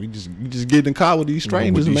 wow, you just get in the car with these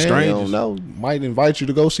strangers, man. Strangers. You don't know. Might invite you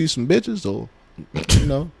to go see some bitches or,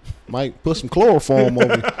 might put some chloroform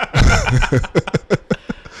over you.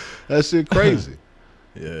 That shit crazy.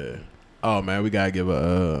 Yeah. Oh, man, we got to give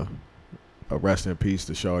a rest in peace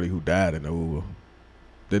to Shorty who died in the Uber.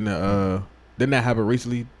 Didn't that happen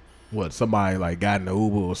recently? What, somebody like got in the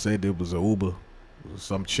Uber or said it was an Uber.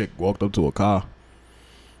 Some chick walked up to a car.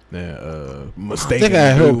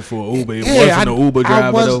 Mistaken dude for Uber. It wasn't an Uber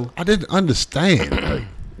driver though. I didn't understand. Like,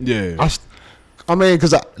 yeah. I mean,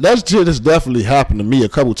 because that shit has definitely happened to me a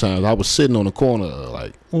couple times. I was sitting on the corner,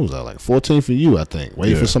 like 14th and U, I think,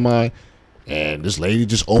 waiting for somebody, and this lady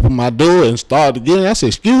just opened my door and started again. I said,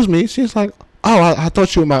 "Excuse me." She's like, "Oh, I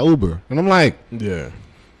thought you were my Uber," and I'm like, "Yeah."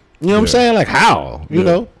 You know what I'm saying? Like, how? You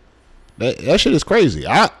know, that shit is crazy.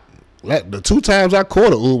 The 2 times I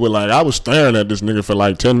caught an Uber, like I was staring at this nigga for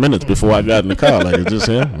like 10 minutes before I got in the car. Like, is this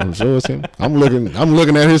him? I'm sure it's him. I'm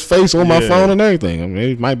looking at his face on my phone and everything. I mean,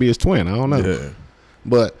 it might be his twin. I don't know. Yeah.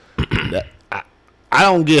 But I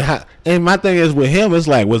don't get how. And my thing is with him, it's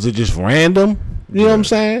like, was it just random? You know what I'm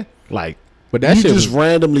saying? Like, but that you shit just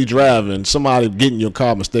randomly driving, somebody getting your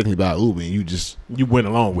car mistakenly by Uber, and you went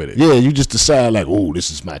along with it. Yeah, you just decide like, oh,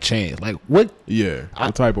 this is my chance. Like what? Yeah,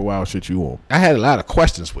 what type of wild shit you want? I had a lot of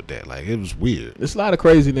questions with that. Like it was weird. There's a lot of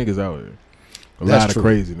crazy niggas out here. That's true.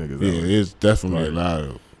 Crazy niggas. Yeah, out here. It's definitely a lot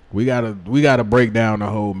of. We gotta break down the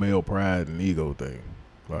whole male pride and ego thing.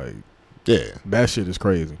 Like, yeah, that shit is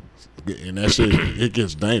crazy. And that shit, it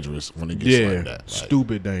gets dangerous when it gets like that. Like,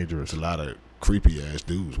 stupid dangerous. A lot of creepy ass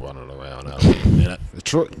dudes running around out there.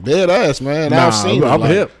 Dead ass, man. I've seen I'm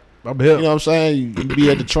hip. You know what I'm saying? You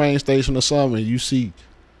be at the train station or something and you see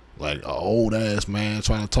like an old ass man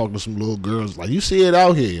trying to talk to some little girls. Like you see it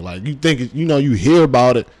out here. Like you think you hear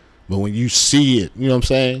about it, but when you see it, you know what I'm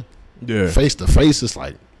saying? Yeah. Face to face, it's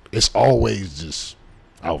like it's always just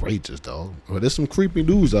outrageous, dog. But there's some creepy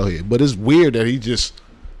dudes out here. But it's weird that he just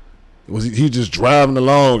driving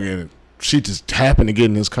along and she just happened to get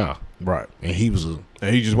in his car. Right. And he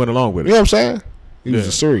just went along with it. You know what I'm saying? He was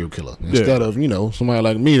a serial killer. Instead of, somebody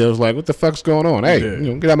like me that was like, what the fuck's going on? Hey,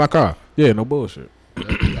 get out of my car. Yeah, no bullshit.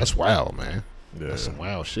 That's wild, man. Yeah. That's some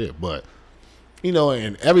wild shit. But,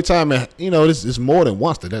 and every time, this is more than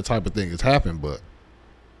once that type of thing has happened, but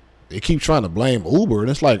they keep trying to blame Uber, and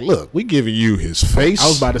it's like, look, we giving you his face. I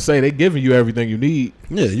was about to say, they giving you everything you need.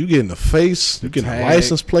 Yeah, you getting the face, you getting a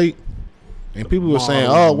license plate, and people were saying,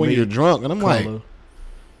 oh, when you're drunk, and I'm like,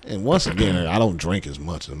 and once again, I don't drink as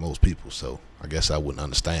much as most people, so I guess I wouldn't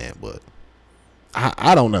understand, but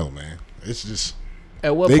I don't know, man. It's just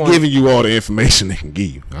they're giving you all the information they can give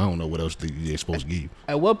you. I don't know what else they're supposed to give you.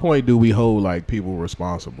 At what point do we hold like people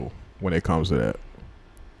responsible when it comes to that?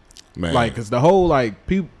 Man, like, cause the whole like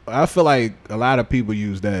people, I feel like a lot of people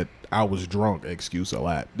use that I was drunk excuse a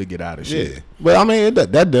lot to get out of shit. Yeah, but I mean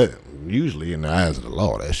that usually in the eyes of the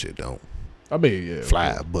law that shit don't. I mean,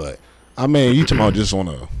 fly, but I mean you talking about just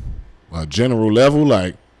on a general level,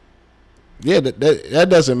 like that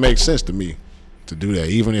doesn't make sense to me to do that,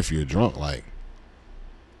 even if you're drunk, like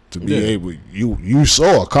to be able you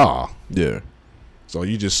saw a car, so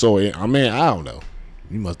you just saw it. I mean, I don't know.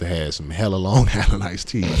 You must have had some hella Long Island iced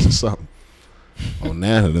teas or something on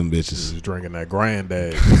none of them bitches. Just drinking that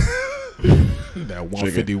Granddad. That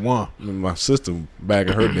 151. My sister, back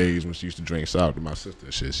in her days when she used to drink sour, my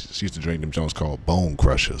sister, she used to drink them Jones called Bone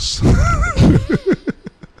Crushers. Them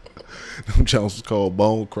Jones was called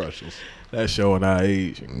Bone Crushers. That's showing our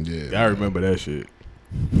age. Yeah, I remember that shit.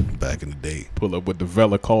 Back in the day. Pull up with the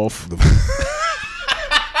Velikov.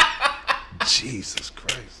 Jesus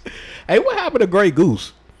Christ. Hey, what happened to Grey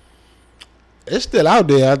Goose? It's still out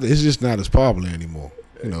there. It's just not as popular anymore.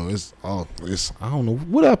 It's I don't know.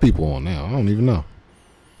 What are people on now? I don't even know.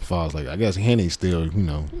 As far as like, I guess Henny's still,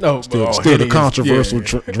 still the controversial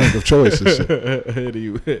drink of choice.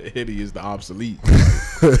 Henny is the obsolete.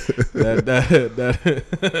 that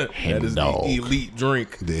is the elite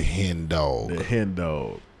drink. The hen dog. The hen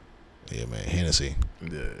dog. Yeah, man. Hennessy. Yeah.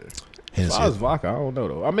 Hennessy. As far as vodka, I don't know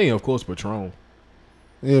though. I mean, of course, Patron.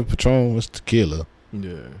 Yeah, Patron is tequila.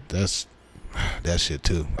 Yeah. That's that shit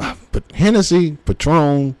too. But Hennessy,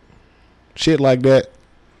 Patron, shit like that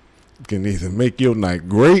can either make your night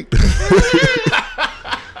great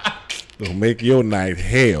or make your night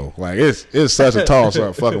hell. Like it's such a toss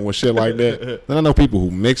up fucking with shit like that. And I know people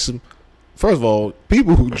who mix them. First of all,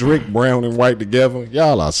 people who drink brown and white together,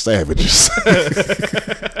 y'all are savages.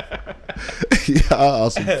 Y'all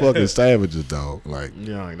are some fucking savages, dog. Like,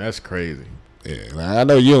 yeah, that's crazy. Yeah, like, I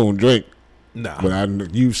know you don't drink. Nah.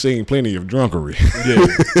 But you've seen plenty of drunkery.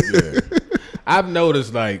 Yeah. I've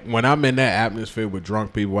noticed, like, when I'm in that atmosphere with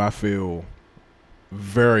drunk people, I feel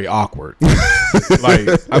very awkward. Like,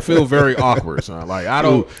 I feel very awkward, son. Like, I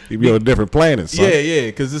don't. You be on a different planet, son. Yeah,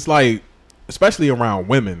 because it's like, especially around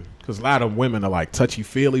women, because a lot of women are, like,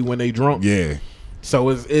 touchy-feely when they drunk. Yeah. So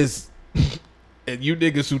it's and you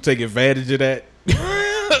niggas who take advantage of that.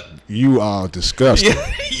 You are disgusting.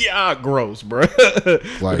 Yeah, gross, bro.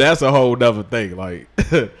 Like, that's a whole nother thing. Like,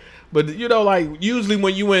 but you know, like usually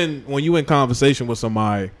when you in conversation with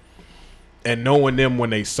somebody and knowing them when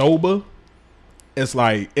they sober, it's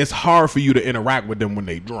like it's hard for you to interact with them when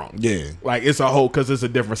they drunk. Yeah, like it's a whole because it's a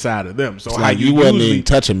different side of them. So it's how like you wasn't even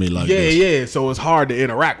touching me like this. Yeah. So it's hard to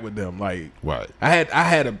interact with them. Like, right. I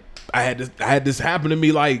had this happen to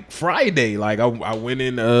me like Friday. Like I went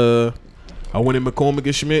in McCormick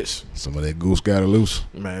and Schmidt's. Some of that goose got it loose.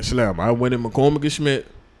 Man, slam. I went in McCormick and Schmidt,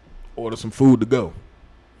 ordered some food to go.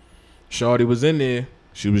 Shorty was in there.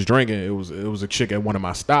 She was drinking. It was a chick at one of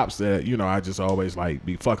my stops that, you know, I just always like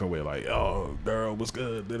be fucking with. Like, oh, girl, what's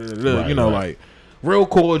good? Right, you know, like real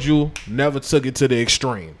cordial. Never took it to the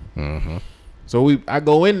extreme. Mm-hmm. So I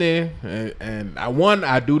go in there and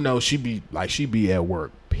I do know she be at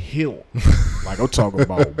work peeled. Like I'm talking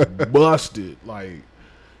about busted. Like.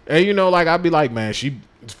 And you know, like I'd be like, man, she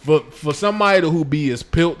for somebody who be as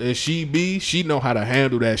pilt as she know how to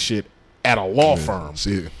handle that shit at a law firm.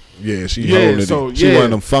 She one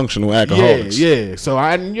of them functional alcoholics. Yeah. So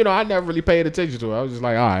I never really paid attention to her. I was just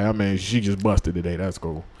like, all right, I mean, she just busted today. That's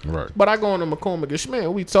cool. Right. But I go into McCormick and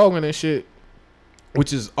Schmidt, we talking and shit,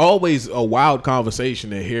 which is always a wild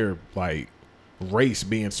conversation to hear, like race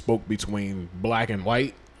being spoke between black and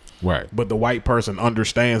white. Right. But the white person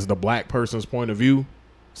understands the black person's point of view.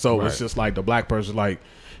 So right. It's just like the black person like,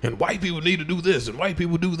 and white people need to do this, and white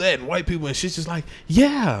people do that, and white people, and shit's just like,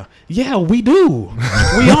 yeah, we do.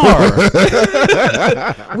 We are.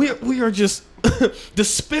 we are just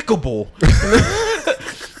despicable.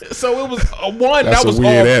 So it was one That's that was a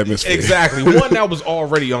weird atmosphere. Exactly. One that was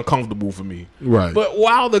already uncomfortable for me. Right. But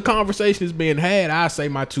while the conversation is being had, I say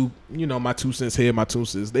my 2 cents here, my 2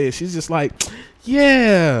 cents there. She's just like,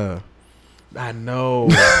 yeah, I know.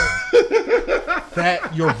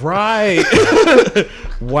 That you're right.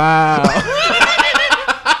 Wow.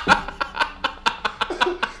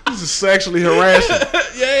 This is sexually harassing.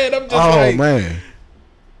 Yeah, and I'm just like, oh man.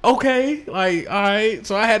 Okay, like, all right.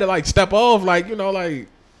 So I had to like step off, like, you know, like,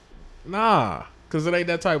 nah, because it ain't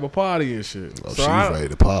that type of party and shit. Oh, so she was ready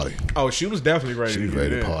to party. Oh, she was definitely ready. She was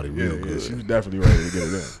ready to party real good. Yeah, she was definitely ready to get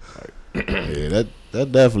it in. Like, yeah,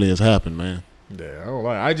 that definitely has happened, man. Yeah, I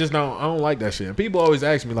don't like that shit. And people always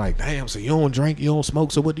ask me like, damn, so you don't drink, you don't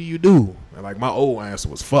smoke, so what do you do? And like my old answer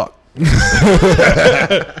was fuck.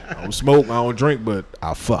 I don't smoke, I don't drink, but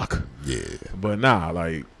I fuck. Yeah. But nah,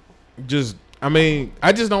 like I just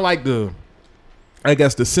don't like the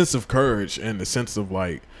sense of courage and the sense of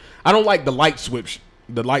like, I don't like the light switch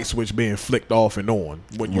being flicked off and on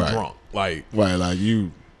when you're drunk. Like, right, like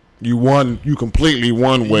you completely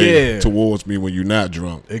one way towards me when you're not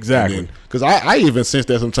drunk. Exactly. Because I even sense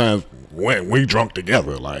that sometimes when we drunk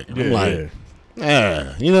together, like I'm like, you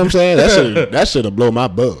know what I'm saying? That should blow my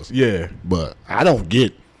buzz. Yeah. But I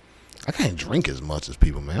can't drink as much as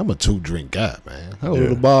people, man. I'm a 2-drink guy, man. I go to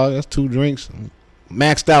the bar, that's 2 drinks.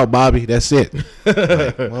 Maxed out, Bobby. That's it. Like,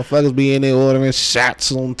 motherfuckers be in there ordering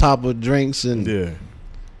shots on top of drinks and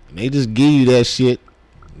they just give you that shit.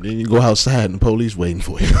 Then you go outside and the police waiting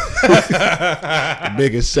for you. The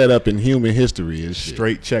biggest setup in human history is shit.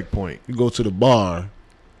 Straight checkpoint. You go to the bar,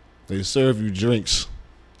 they serve you drinks,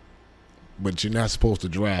 but you're not supposed to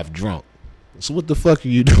drive drunk. So what the fuck are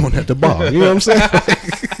you doing at the bar? You know what I'm saying?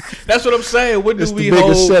 That's what I'm saying. When do it's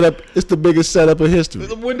the biggest setup of history.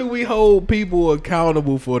 When do we hold people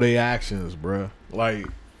accountable for their actions, bruh? Like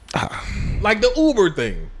the Uber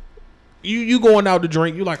thing. You going out to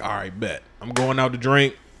drink, you like, all right, bet. I'm going out to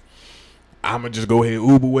drink. I'm going to just go ahead and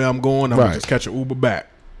Uber where I'm going. I'm going to just catch an Uber back.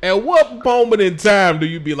 At what moment in time do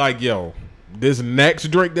you be like, yo, this next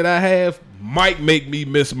drink that I have might make me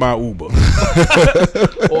miss my Uber. Or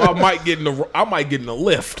I might get in the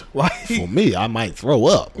lift. Like, for me, I might throw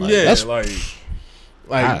up. Like, yeah,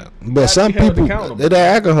 But some people, that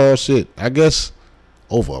alcohol shit, I guess,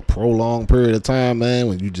 over a prolonged period of time, man,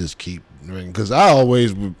 when you just keep drinking. Because I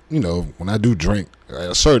always, when I do drink,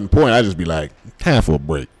 at a certain point, I just be like, time for a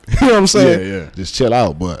break. You know what I'm saying? Yeah. Just chill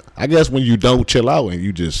out. But I guess when you don't chill out and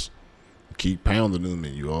you just keep pounding them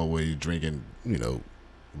and you always drinking,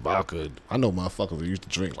 vodka. I know motherfuckers that used to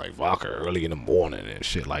drink like vodka early in the morning and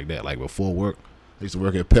shit like that, like before work. I used to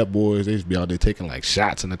work at Pep Boys. They used to be out there taking like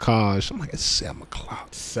shots in the cars. I'm like, it's 7 o'clock.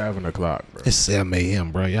 7 o'clock, bro. It's 7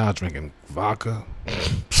 a.m., bro. Y'all drinking vodka?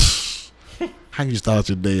 How you start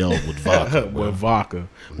your day off with vodka? With vodka.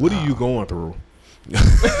 What are you going through?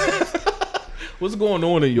 What's going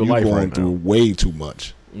on in your life right now? Going through way too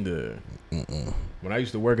much. Yeah. When I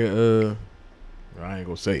used to work at, I ain't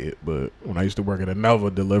gonna say it, but when I used to work at another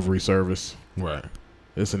delivery service, right,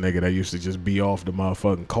 it's a nigga that used to just be off the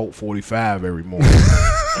motherfucking Colt 45 every morning.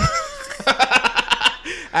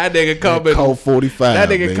 That nigga come in Colt 45. That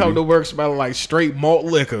nigga baby. come to work smelling like straight malt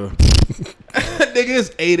liquor. Nigga,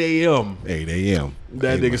 it's 8 a.m. 8 a.m.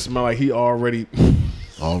 That nigga smell like he already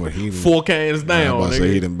 4 cans down. I'm about to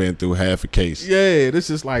say he done been through half a case. Yeah, this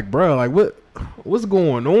is like, bro, like what's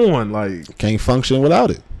going on? Like, can't function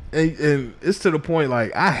without it. And it's to the point,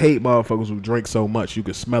 like, I hate motherfuckers who drink so much you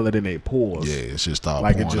can smell it in their pores. Yeah, it's just start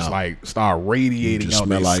like pouring it just out. like start radiating just out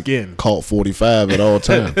smell their like skin. Colt 45 at all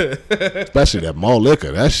times. Especially that malt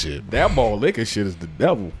liquor. That shit. That malt liquor shit is the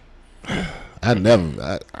devil.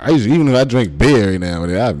 I usually, even if I drink beer every now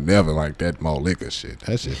and then, I've never liked that malt liquor shit.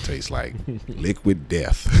 That shit tastes like liquid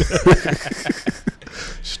death.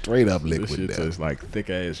 Straight up liquid This shit death. tastes like thick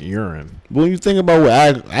ass urine. But when you think about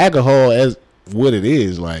what alcohol as what it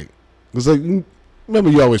is, like, it's like,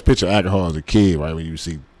 remember you always picture alcohol as a kid, right? When you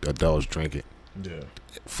see adults drink it. Yeah.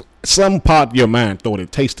 Some part of your mind thought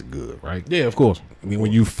it tasted good, right? Yeah, of course. I mean,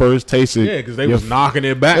 when you first tasted, Yeah, because they was knocking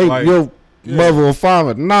it back. your mother or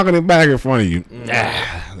father knocking it back in front of you.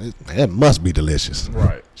 That must be delicious.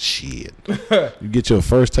 Right. Shit. You get your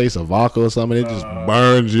first taste of vodka or something, it just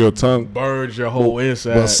burns your tongue. Burns your whole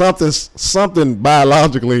inside. But something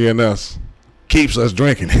biologically in us keeps us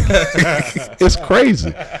drinking. It's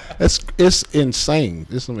crazy. It's insane.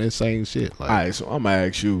 It's some insane shit. Like, all right, so I'm going to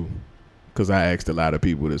ask you, because I asked a lot of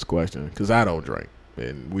people this question, because I don't drink,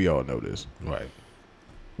 and we all know this. right.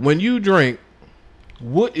 When you drink,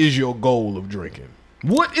 what is your goal of drinking?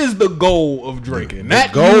 What is the goal of drinking?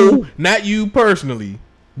 Not you personally,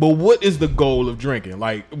 but what is the goal of drinking?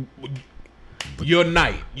 Like, your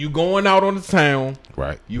night, you going out on the town,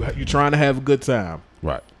 Right. you trying to have a good time.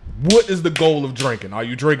 Right. What is the goal of drinking? Are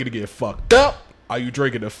you drinking to get fucked up? Are you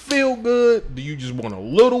drinking to feel good? Do you just want a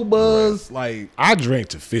little buzz? Right. Like, I drink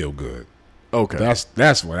to feel good. Okay,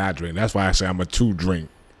 That's what I drink. That's why I say I'm a 2-drink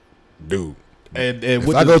dude. and If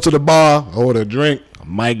I go to the bar, order a drink, I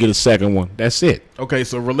might get a second one. That's it. okay,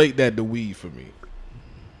 so relate that to weed for me.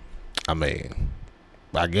 I mean,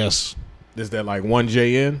 I guess. Is that like 1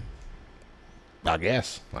 JN? I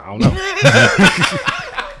don't know.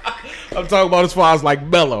 I'm talking about as far as like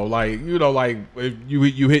mellow, like, like if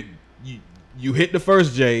you hit the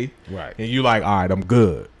first J, Right. and you like, all right, I'm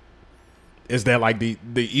good. Is that like the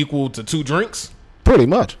equal to 2 drinks? Pretty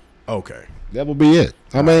much. Okay. That would be it.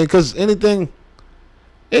 I mean, because anything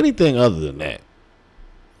other than that,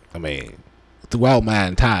 I mean, throughout my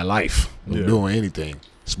entire life of doing anything,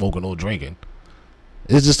 smoking or drinking,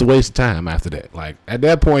 it's just a waste of time after that. Like, at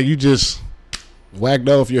that point, you just whacked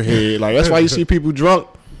off your head. Like, that's why you see people drunk,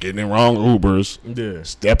 getting in wrong Ubers, Yeah.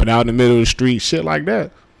 stepping out in the middle of the street, shit like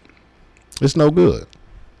that. It's no good.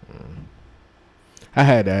 I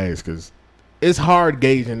had to ask because it's hard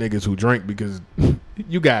gauging niggas who drink because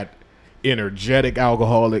you got energetic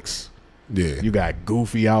alcoholics. Yeah. You got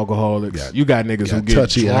goofy alcoholics. You got niggas who get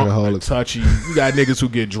touchy drunk, alcoholics. touchy. You got niggas who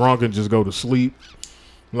get drunk and just go to sleep.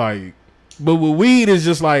 Like, but with weed, it's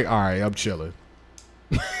just like, all right, I'm chilling.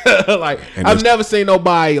 Like, And I've never seen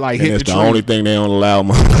nobody like And hit it's the the tree. only thing they don't allow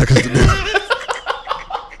motherfuckers to do.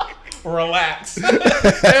 Relax.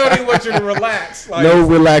 They don't even want you to relax. Like, No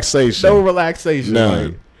relaxation. no relaxation. None.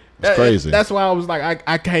 Like, It's crazy. That's why I was like,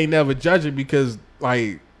 I can't never judge it because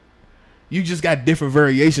like you just got different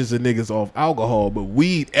variations of niggas off alcohol, but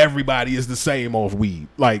weed, everybody is the same off weed.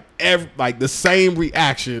 Like the same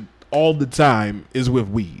reaction all the time is with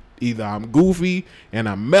weed. Either I'm goofy and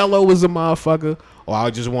I'm mellow as a motherfucker, or I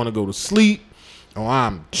just want to go to sleep, or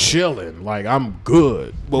I'm chilling, like I'm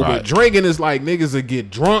good. But Right. with drinking, it's like niggas that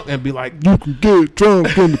get drunk and be like, You can get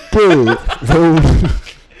drunk in the pub.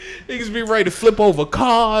 niggas be ready to flip over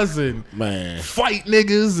cars and Man. fight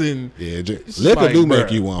niggas and Yeah, just liquor like, do make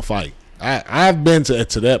bruh. you want to fight. I've been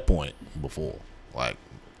to that point before, like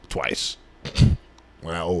twice.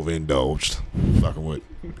 when I overindulged, fucking with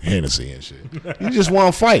Hennessy and shit. You just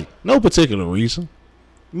want to fight. No particular reason.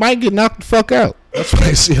 You might get knocked the fuck out. That's why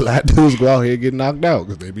I see a lot of dudes go out here and get knocked out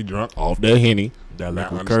because they be drunk off their Henny. That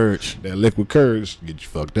liquid courage. That liquid courage get you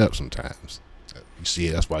fucked up sometimes. You see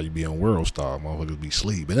it, that's why you be on World Star. Motherfuckers be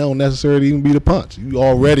asleep. It don't necessarily even be the punch. You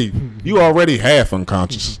already half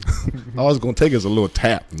unconscious. All it's going to take is a little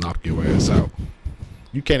tap to knock your ass out.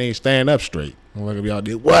 You can't even stand up straight. Motherfucker be out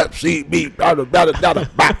there, what? See me?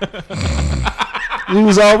 You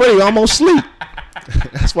was already almost asleep.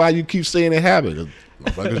 That's why you keep seeing it happen.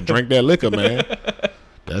 Motherfuckers drink that liquor, man.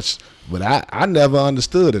 But I never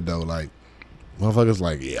understood it, though. Like, motherfuckers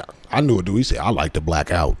like, yeah, I knew a dude. He said, I like to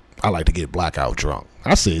black out. I like to get blackout drunk.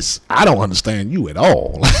 I says, I don't understand you at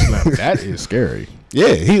all. That is scary.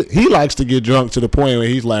 Yeah, he likes to get drunk to the point where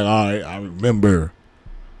he's like, all right, I remember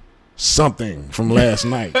something from last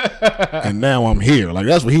night, and now I'm here. Like,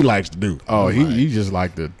 that's what he likes to do. Oh, he just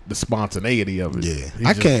like the spontaneity of it. Yeah,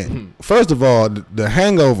 I can't. First of all, the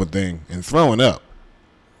hangover thing and throwing up.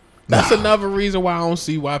 That's another reason why I don't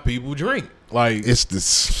see why people drink. Like, it's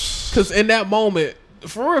this, because in that moment,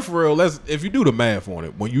 for real, if you do the math on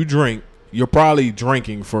it, when you drink, you're probably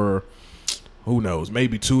drinking for, who knows,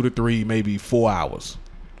 maybe 2 to 3, maybe 4 hours.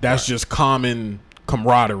 That's just common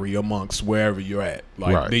camaraderie amongst wherever you're at,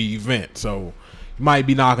 like the event. So you might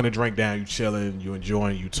be knocking a drink down, you chilling, you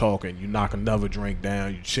enjoying, you talking. You knock another drink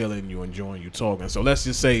down, you chilling, you enjoying, you talking. So let's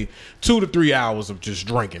just say 2 to 3 hours of just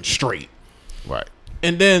drinking straight. Right.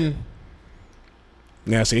 And then,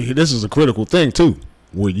 now see, this is a critical thing too.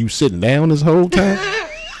 Were you sitting down this whole time?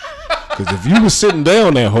 Because if you was sitting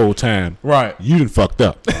down that whole time, right, you done fucked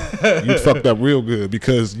up. You fucked up real good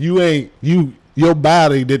because your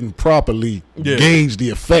body didn't properly gauge the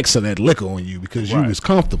effects of that liquor on you because you was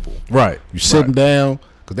comfortable. Right. You sitting down,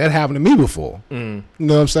 because that happened to me before. You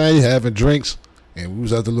know what I'm saying? You having drinks, and we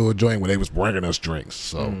was at the little joint where they was bringing us drinks.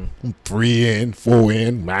 So 3 in, 4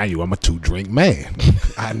 in. Mind you, I'm a 2-drink man.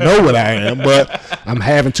 I know what I am, but I'm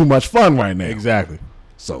having too much fun right now. Exactly.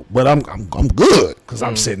 So, but I'm good because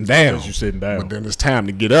I'm sitting down. Because you sitting down. But then it's time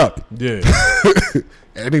to get up. Yeah.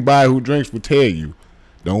 Anybody who drinks will tell you,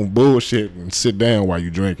 don't bullshit and sit down while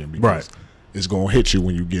you're drinking because it's going to hit you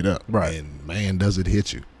when you get up. Right. And man, does it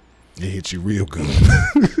hit you. It hits you real good.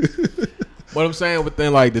 What I'm saying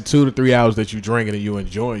within like the 2 to 3 hours that you drinking and you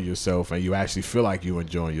enjoying yourself and you actually feel like you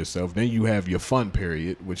enjoying yourself, then you have your fun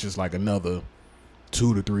period, which is like another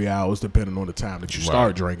 2 to 3 hours depending on the time that you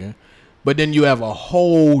start drinking. But then you have a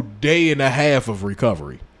whole day and a half of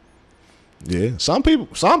recovery. Yeah. Some people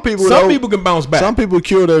can bounce back. Some people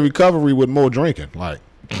cure their recovery with more drinking. Like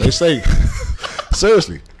they say,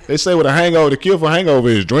 seriously, they say with a hangover, the cure for hangover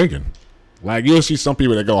is drinking. Like you'll see some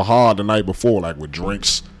people that go hard the night before, like with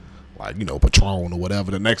drinks, like Patron or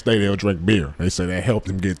whatever. The next day they'll drink beer. They say that helped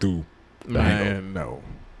them get through the hangover. No.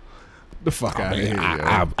 The fuck out of here.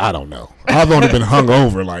 I don't know. I've only been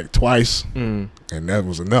hungover like twice, and that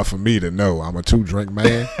was enough for me to know I'm a 2-drink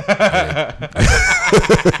man.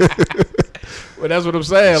 Well, that's what I'm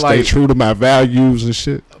saying. Stay true to my values and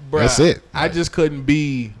shit. Bruh, that's it. I just couldn't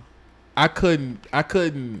be. I couldn't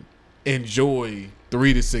enjoy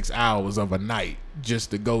 3 to 6 hours of a night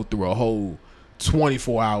just to go through a whole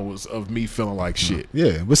 24 hours of me feeling like shit.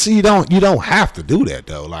 Yeah, but see, you don't have to do that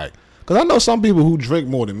though. Like. Because I know some people who drink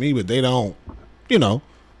more than me, but they don't, they don't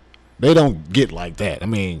get like that. I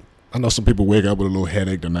mean, I know some people wake up with a little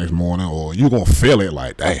headache the next morning, or you're going to feel it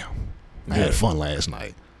like, damn, I had fun last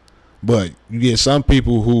night. But you get some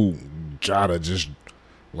people who try to just,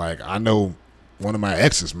 like, I know one of my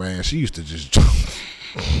exes, man, she used to just,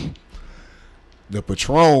 the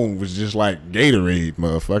Patron was just like Gatorade,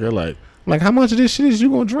 motherfucker. Like, how much of this shit is you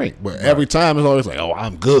going to drink? But every time it's always like, oh,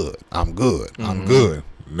 I'm good. I'm good.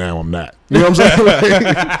 Now I'm not. You know what I'm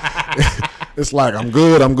saying? It's like I'm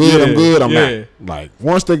good. I'm not. Like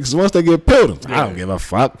once they get pilled, I don't give a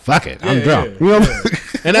fuck. Fuck it. I'm drunk. You know what I'm saying?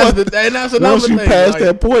 And that's another once thing. Once you pass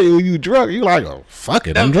that point when you drunk, you like, oh fuck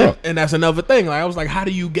it, I'm drunk. And that's another thing. Like I was like, how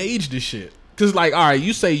do you gauge this shit? Because like, all right,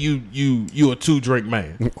 you say you a 2-drink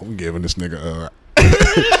man. I'm giving this nigga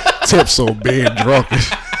tips on being drunk.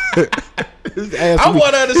 I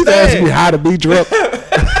want to understand. He's asking me how to be drunk.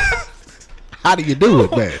 How do you do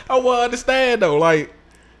it, man? I want to understand though. Like,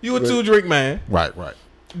 you a 2-drink man, right?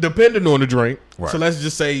 Depending on the drink. Right. So let's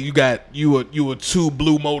just say you a 2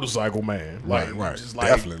 blue motorcycle man. Like, right. Just like,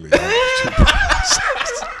 definitely. My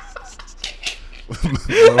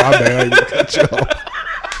bad.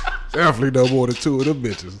 Definitely no more than 2 of them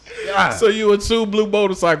bitches. God. So you a 2 blue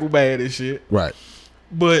motorcycle man and shit. Right.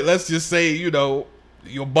 But let's just say your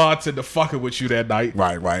bartender fucking with you that night.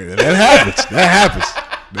 Right. That happens.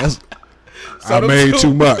 That's. I made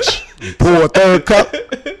too much. Pour a third cup.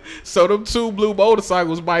 So them 2 blue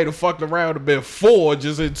motorcycles might have fucked around and been 4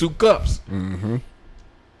 just in 2 cups. Mm-hmm.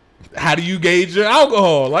 How do you gauge your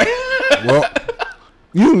alcohol? Like, well,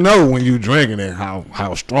 you know when you drinking it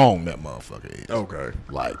how strong that motherfucker is. Okay.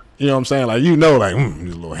 Like, you know what I'm saying? Like, you know, like,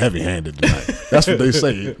 he's a little heavy-handed tonight. That's what they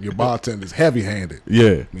say. Your bartender's heavy-handed.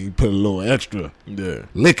 Yeah. I mean, you put a little extra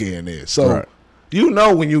liquor in there. So, you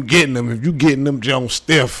know when you getting them, if you getting them Jones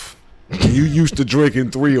stiff, you used to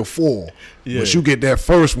drinking 3 or 4. Yeah. But you get that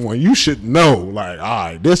first one, you should know, like, all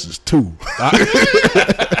right, this is 2.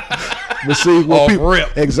 But see, people,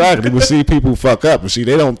 exactly. But see, people fuck up. But see,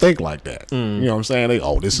 they don't think like that. You know what I'm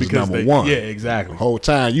saying? This is number 1. Yeah, exactly. The whole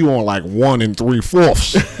time you on like 1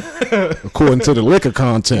 3/4, according to the liquor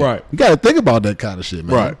content. Right. You got to think about that kind of shit,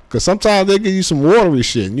 man. Right. Because sometimes they give you some watery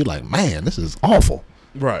shit, and you're like, man, this is awful.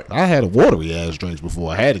 Right. I had a watery ass drinks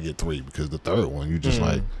before. I had to get 3 because the third one, you just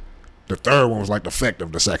like, the third one was like the effect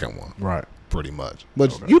of the second one. Right. Pretty much.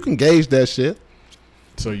 But you can gauge that shit.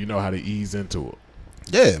 So you know how to ease into it.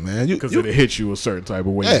 Yeah, man. Because it hits you a certain type of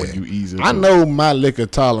way when you ease it. I know my liquor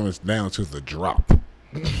tolerance down to the drop.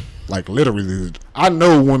 Like, literally, I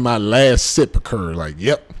know when my last sip occurred. Like,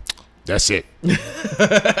 yep, that's it.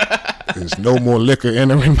 There's no more liquor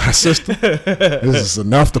entering my system. This is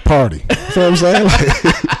enough to party. You know what I'm saying? Like,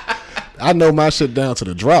 I know my shit down to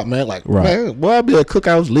the drop, man. Like, man, boy, I'd be at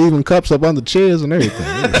cookouts leaving cups up under chairs and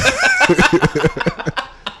everything.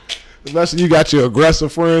 Especially you got your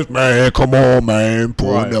aggressive friends, man. Come on, man,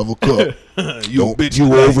 pour another cup. you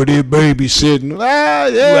over there babysitting? Yeah.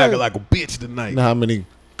 You acting like a bitch tonight. You know how many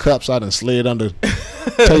cups I done slid under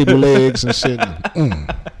table legs and shit?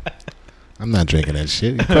 I'm not drinking that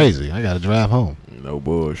shit. You're crazy. I gotta drive home. No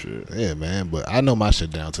bullshit. Yeah, man. But I know my shit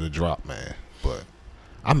down to the drop, man. But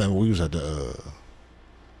I remember we was at the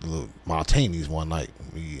little Martinis one night.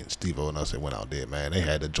 Me and Steve-O and us went out there, man. They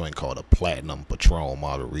had a joint called a Platinum Patron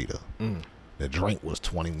Margarita. The drink was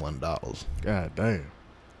 $21. God damn.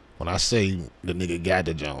 When I say the nigga got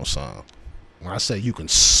the Jones son, when I say you can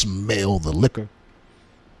smell the liquor,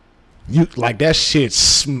 you like that shit.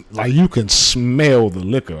 Like you can smell the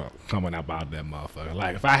liquor coming up out that motherfucker.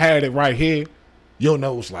 Like if I had it right here, your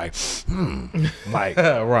nose like, like,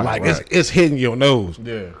 it's hitting your nose.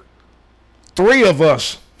 Yeah. 3 of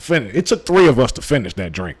us finished. It took 3 of us to finish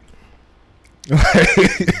that drink.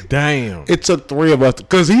 Damn. It took 3 of us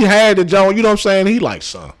because he had the Jones. You know what I'm saying? He like,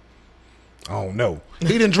 son, I don't know.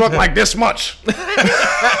 He didn't drunk like this much.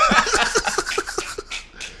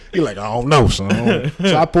 He like, I don't know, son.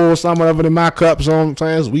 So I poured some of it in my cups on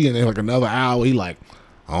times. We in there like another hour. He like,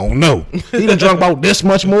 I don't know. He done drunk about this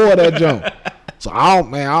much more of that junk. So I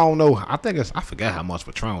don't know. I forgot how much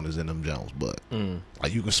Patron is in them Jones, but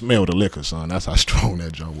like you can smell the liquor, son. That's how strong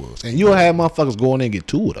that junk was. And you'll have motherfuckers go in there and get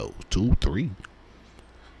 2 of those, 2, 3,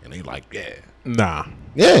 and they like, yeah, nah,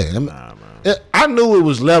 man. I knew it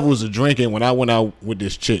was levels of drinking when I went out with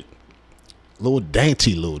this chick, little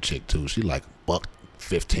dainty little chick too. She like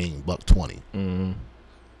 $1.15, $1.20, and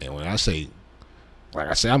when I say, like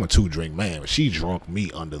I said, I'm a 2-drink man, but she drunk me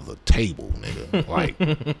under the table, nigga, like.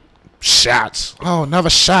 Shots. Oh, another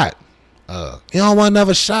shot. You don't want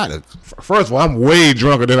another shot. First of all, I'm way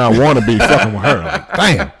drunker than I want to be fucking with her. Like,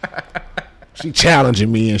 damn. She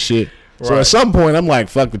challenging me and shit. Right. So at some point, I'm like,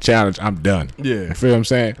 fuck the challenge. I'm done. Yeah. You feel what I'm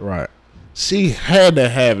saying? Right. She had to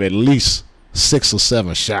have at least 6 or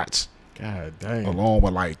 7 shots. God damn. Along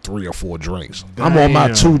with like 3 or 4 drinks. Damn. I'm on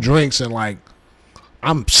my 2 drinks and like,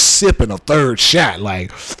 I'm sipping a 3rd shot.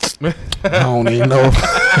 Like, I don't even know.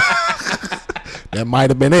 That might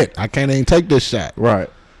have been it. I can't even take this shot. Right.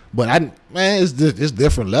 But it's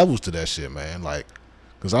different levels to that shit, man. Like,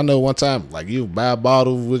 cause I know one time, like you buy a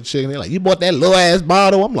bottle with chicken, they're like, you bought that little ass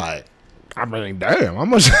bottle. I'm like, I mean, damn, how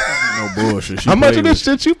much? No bullshit. How much of this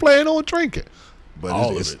shit you playing on drinking? But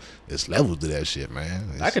all it's levels to that shit, man.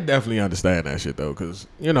 I could definitely understand that shit though, cause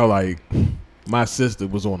you know, like my sister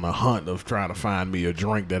was on the hunt of trying to find me a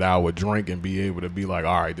drink that I would drink and be able to be like,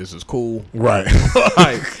 all right, this is cool. Right.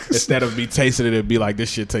 Like, instead of me tasting it and be like,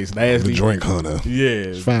 this shit tastes nasty. The drink hunter.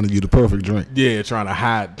 Yeah. It's finding you the perfect drink. Yeah, trying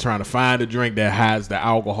to find a drink that hides the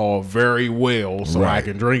alcohol very well so I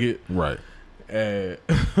can drink it. Right. And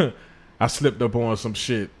I slipped up on some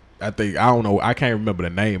shit. I don't know, I can't remember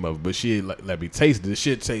the name of it, but she let me taste it. The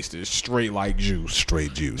shit tasted straight like juice.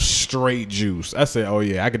 Straight juice. I said, oh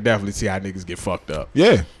yeah, I could definitely see how niggas get fucked up.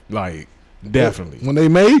 Yeah. Like, definitely. When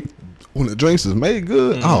the drinks is made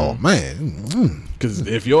good, oh man. Because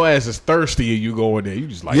if your ass is thirsty and you go in there, you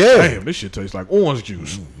just like, damn, this shit tastes like orange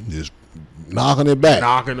juice. Just knocking it back.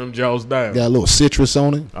 Knocking them jaws down. Got a little citrus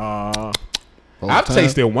on it. I've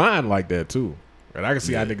tasted wine like that too. And I can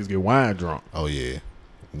see how niggas get wine drunk. Oh yeah,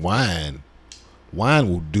 wine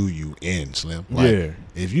will do you in, Slim. Like,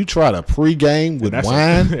 if you try to pregame with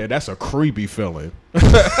wine, that's a creepy feeling.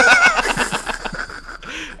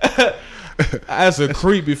 That's a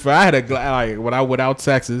creepy feeling. I had like when I went out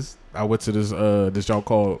Texas, I went to this joint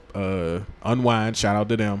called Unwind. Shout out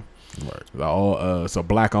to them. Right. It's a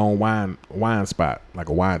black owned wine spot, like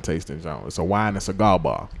a wine tasting joint. It's a wine and cigar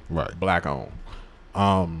bar. Right. Black owned.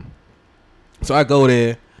 So I go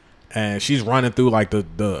there, and she's running through like the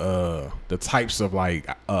types of like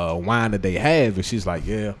wine that they have, and she's like,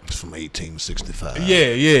 yeah, it's from 1865.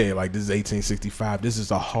 Yeah, like this is 1865. This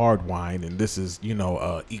is a hard wine, and this is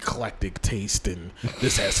eclectic taste, and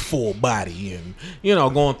this has full body, and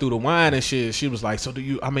going through the wine and shit. She was like, so do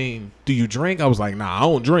you drink? I was like, nah, I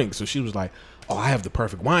don't drink. So she was like, oh, I have the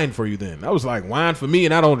perfect wine for you then. I was like, wine for me,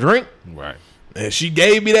 and I don't drink. Right. And she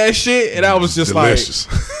gave me that shit, and I was just delicious.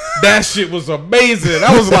 Like, that shit was amazing.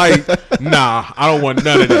 I was like, nah, I don't want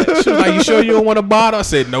none of that. She was like, you sure you don't want a bottle? I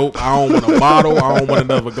said, nope, I don't want a bottle. I don't want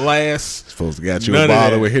another glass. Supposed to got you a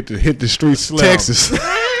bottle and hit the streets of Texas.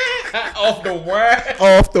 Off the wine.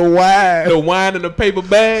 Off the wine. The wine in the paper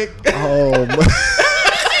bag. Oh, man.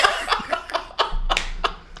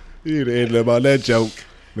 You'd end up on that joke.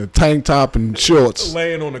 The tank top and shorts.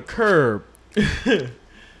 Laying on the curb.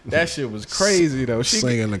 That shit was crazy though. She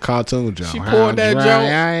singing the cartoon joke. She poured that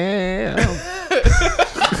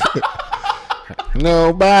joke.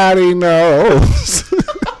 Nobody knows.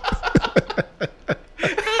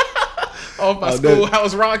 Off my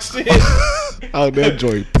Schoolhouse Rock shit. Oh, that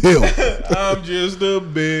joint pill. I'm just a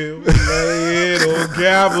bill laying on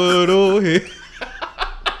Capitol Hill.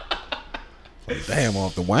 Damn,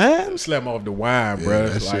 off the wine? Slam off the wine,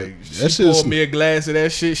 bro. Like she poured me a glass of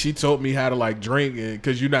that shit. She taught me how to like drink it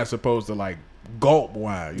because you're not supposed to like gulp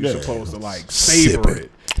wine. You're supposed to like savor it.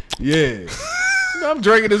 Yeah. I'm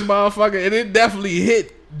drinking this motherfucker, and it definitely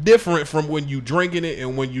hit different from when you drinking it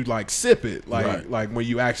and when you like sip it. Like when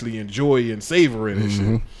you actually enjoy and savor it and shit.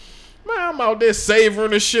 Man, I'm out there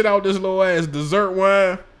savoring the shit out this little ass dessert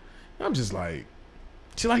wine. I'm just like,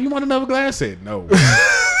 she's like, you want another glass? I said no.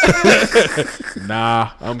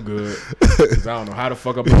 Nah, I'm good. Cause I don't know how the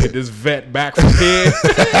fuck I'm gonna get this vet back from here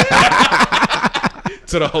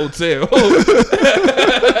to the hotel.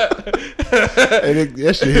 And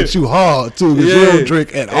that shit hit you hard too, because you don't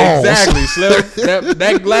drink at all. Exactly, Slim.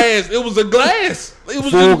 That glass, it was a glass. It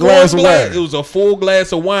was full glass of wine. It was a full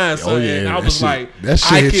glass of wine, son. Oh, yeah, and I was like, that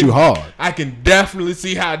shit hit you hard. I can definitely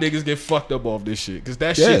see how niggas get fucked up off this shit. Because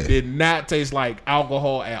that shit did not taste like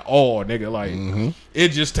alcohol at all, nigga. Like, it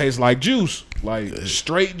just tastes like juice. Like,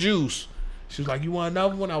 straight juice. She was like, you want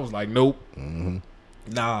another one? I was like, nope.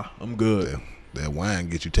 Nah, I'm good. That wine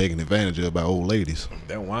get you taken advantage of by old ladies.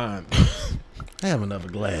 That wine. Have another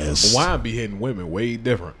glass. Wine be hitting women way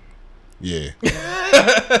different. Yeah.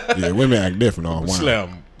 Yeah, women act different on wine.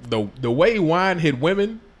 Slim, the way wine hit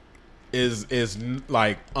women is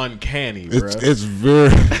like uncanny, bro. It's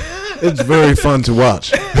very fun to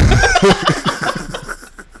watch.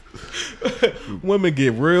 Women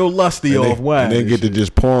get real lusty off wine. And they get to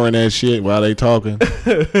just pouring that shit while they talking.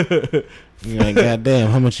 You like, goddamn,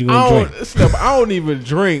 how much you gonna drink? Slim, I don't even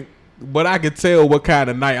drink, but I can tell what kind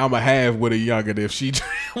of night I'ma have with a youngin' if she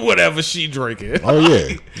whatever she drinking. Oh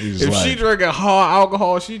yeah. If she drinking hard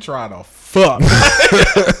alcohol, she trying to fuck.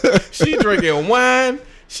 She drinking wine,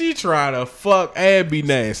 she trying to fuck and be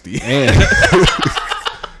nasty. And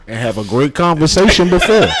have a great conversation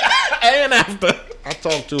before. And after. I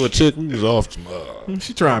talked to a chick, we was off some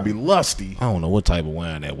she trying to be lusty. I don't know what type of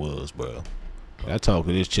wine that was, bro. I talked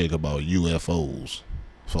to this chick about UFOs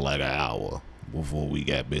for like an hour before we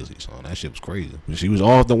got busy, son. That shit was crazy. She was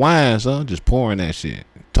off the wine, son, just pouring that shit.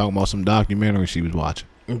 Talking about some documentary she was watching.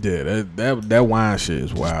 Yeah, that wine shit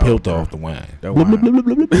is wild. Pilt off the wine. That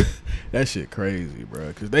wine. That shit crazy, bro.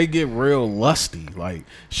 Because they get real lusty. Like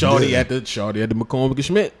Shorty at the McCormick and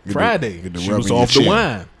Schmidt Friday. She was off the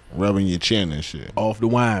wine. Rubbing your chin and shit. Off the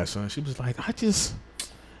wine, son. She was like, I feel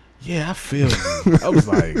you. I was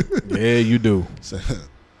like, yeah, you do.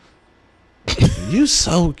 You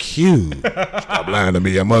so cute. Stop lying to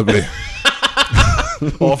me, I'm ugly.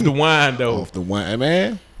 Off the wine, though. Off the wine,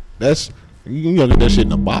 man. You gotta get that shit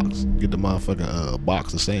in a box. Get the motherfucking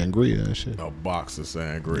box of sangria and shit. A box of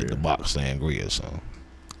sangria. Get the box of sangria, son.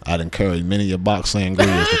 I'd encourage many of box sangrias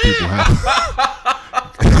that people have.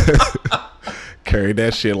 Carry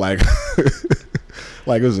that shit like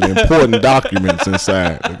it was an important documents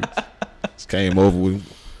inside. Just came over with,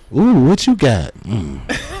 ooh, what you got?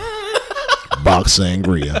 Box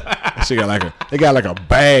sangria. They got like a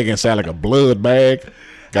bag inside, like a blood bag.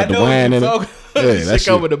 Got the wine in it. Yeah, that shit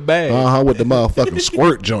come with a bag. With the motherfucking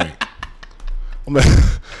squirt joint.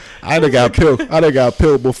 I done got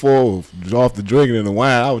pilled before off the drinking and the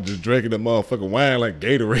wine. I was just drinking the motherfucking wine like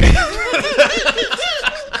Gatorade.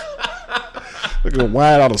 Look at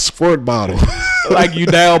wine out of squirt bottle. Like you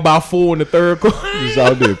down by 4 in the third quarter. Just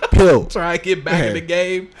out there pilled. Try to get back in the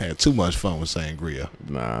game. Had too much fun with sangria.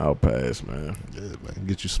 Nah, I'll pass, man. Yeah, man.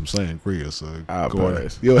 Get you some sangria, so I'll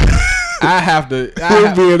pass. I have to.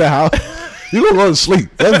 You'll be in the house. You gonna go to sleep.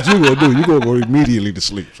 That's what you gonna do. You gonna go immediately to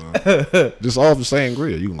sleep, son. Just off the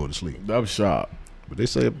sangria, you can go to sleep. I'm shocked. But they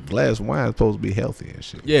say a glass of wine is supposed to be healthy and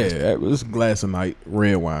shit. Yeah, it's a glass a night,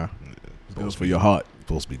 red wine. It's good for your heart.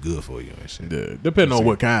 Supposed to be good for you and shit. Yeah, depending on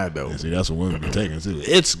what kind though. See, that's what women be taking too.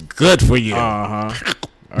 It's good for you. I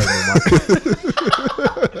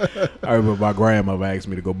remember my grandmother asked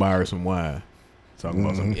me to go buy her some wine. Talking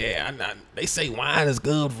about some, they say wine is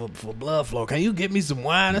good for blood flow. Can you get me some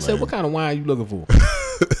wine? I said, what kind of wine you looking for?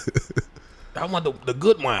 I want the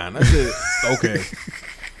good wine. I said, okay.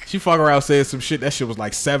 She fuck around said some shit. That shit was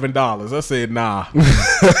like $7. I said, nah.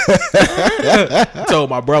 I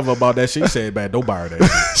told my brother about that shit. He said, man, don't buy her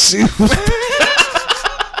that shit.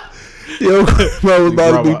 Yo, bro was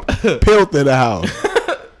about to be pilled in the house.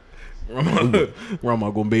 Grandma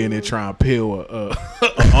gonna be in there trying to peel a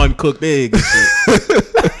uncooked egg and shit.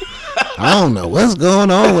 I don't know what's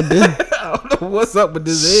going on with this. I don't know what's up with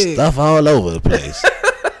this egg. Stuff all over the place.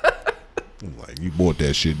 Like, you bought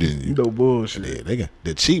that shit, didn't you? No bullshit. Yeah, they got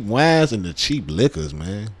the cheap wines and the cheap liquors,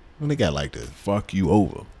 man. When they got like the fuck you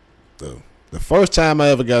over. The first time I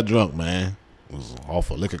ever got drunk, man, was off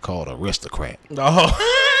a liquor called Aristocrat. Oh.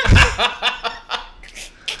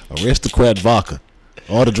 Aristocrat vodka.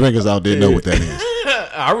 All the drinkers out there know what that is.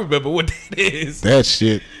 I remember what that is. That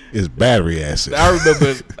shit is battery acid. I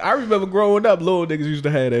remember growing up, little niggas used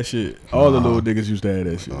to have that shit. All the little niggas used to have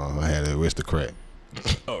that shit. I had an Aristocrat.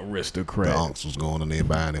 Aristocrat. The unks was going in there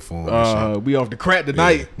buying it for him. We off the crack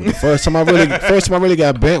tonight. Yeah. The first time I really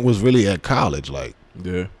got bent was really at college. Like,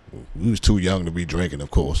 yeah, we was too young to be drinking,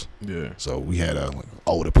 of course. Yeah. So we had a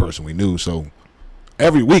older person we knew. So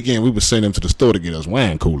every weekend we would send them to the store to get us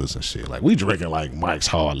wine coolers and shit. Like, we drinking like Mike's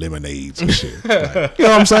Hard lemonades and shit. Like, you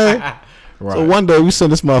know what I'm saying? Right. So one day we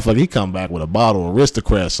sent this motherfucker. He come back with a bottle of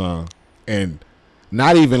Aristocrat, son, and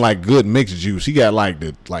not even like good mixed juice. He got like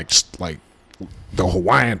the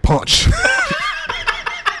Hawaiian punch.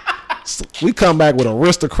 So we come back with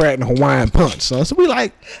Aristocrat and Hawaiian punch, son. So we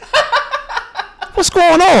like, what's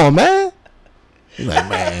going on, man? He like,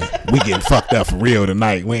 man, we getting fucked up for real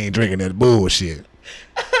tonight. We ain't drinking that bullshit.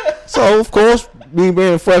 So of course, me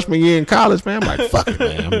being freshman year in college, man, I'm like, fuck it,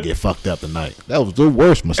 man. I'm gonna get fucked up tonight. That was the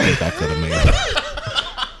worst mistake I could have made.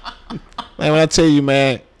 Man, when I tell you,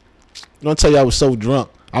 man, I was so drunk.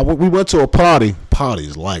 We went to a party.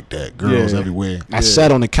 Parties like that. Girls everywhere. I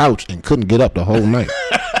sat on the couch and couldn't get up the whole night.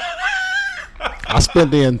 I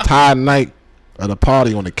spent the entire night at a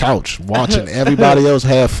party on the couch watching everybody else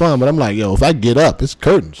have fun. But I'm like, yo, if I get up, it's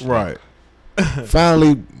curtains. Right.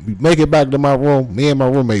 Finally, we make it back to my room. Me and my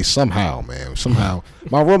roommate somehow.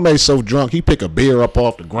 My roommate's so drunk, he pick a beer up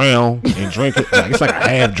off the ground and drink it. Like, it's like a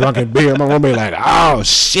half drunken beer. My roommate like, oh,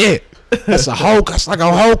 shit. It's like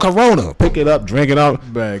a whole Corona. Pick it up, drink it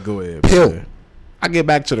out. Bad, go ahead. Pill. I get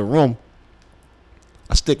back to the room.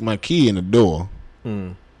 I stick my key in the door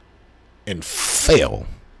and fell.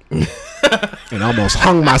 And almost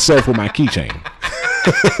hung myself with my keychain.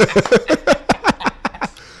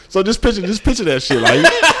 So just picture that shit. Like, you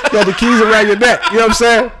got the keys around your neck. You know what I'm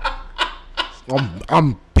saying?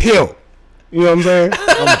 I'm pilled. You know what I'm saying?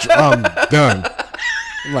 I'm done.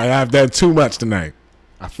 I'm like, I've done too much tonight.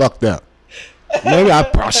 I fucked up. Maybe I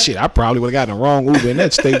probably would have gotten the wrong Uber in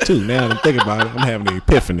that state too. Now that I'm thinking about it, I'm having an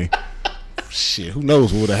epiphany. Shit, who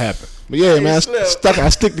knows what would have happened? But yeah, man, I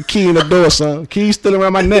stick the key in the door, son. Keys still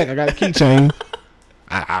around my neck. I got a keychain.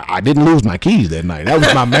 I didn't lose my keys that night. That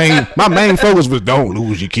was my main focus was don't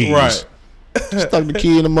lose your keys. Right. Stuck the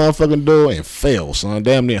key in the motherfucking door and fell, son.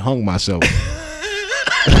 Damn near hung myself.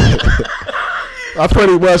 I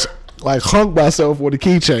pretty much like hung myself with the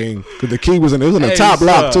keychain because the key was in the top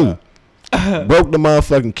lock too. Broke the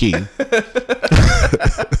motherfucking key.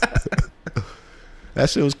 That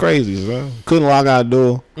shit was crazy, son. Couldn't lock out the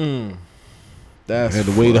door. That's had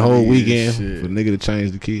to wait the whole weekend for the nigga to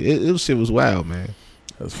change the key. It shit was wild, man.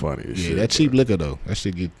 That's funny as shit. Yeah, that cheap liquor though, that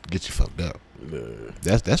shit get you fucked up. Yeah.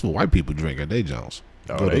 That's what white people drink at they Jones.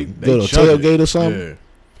 Oh, go to tailgate or something. Yeah.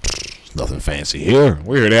 Nothing fancy here.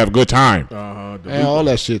 We're here to have a good time. And all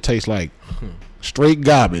that shit tastes like straight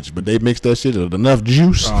garbage, but they mix that shit with enough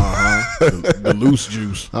juice. The loose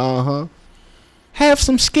juice. Have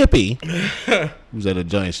some Skippy. He was at a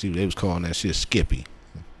joint. They was calling that shit Skippy.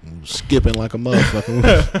 He was skipping like a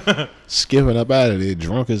motherfucker. Skipping up out of there,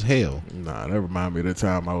 drunk as hell. Nah, that remind me of the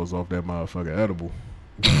time I was off that motherfucking edible.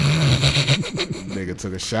 Nigga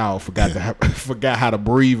took a shower, forgot how to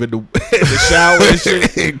breathe in the shower and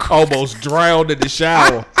shit. Almost drowned in the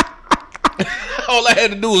shower. All I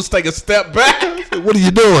had to do was take a step back. What are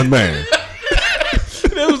you doing, man?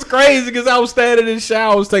 It was crazy because I was standing in the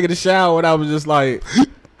shower, I was taking a shower, and I was just like,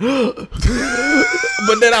 but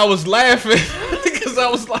then I was laughing because I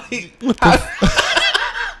was like,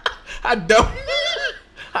 how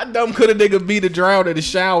dumb could a nigga be to drown in the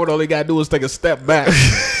shower and all they gotta do is take a step back?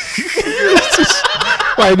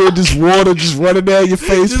 Right there, just water just running down your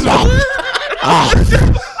face.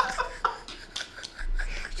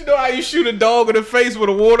 You know how you shoot a dog in the face with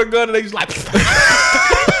a water gun and they just like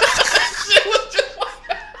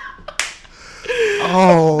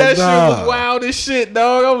oh, that shit was wild as shit,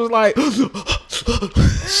 dog. I was like I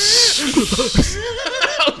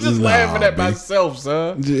was just laughing at myself,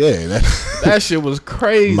 son. Yeah, that shit was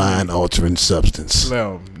crazy. Mind altering substance.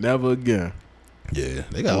 No, never again. Yeah,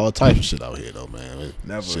 they got all types of shit out here though, man.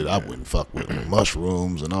 Never shit again. I wouldn't fuck with.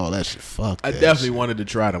 Mushrooms and all that shit. Fuck I that definitely shit. wanted to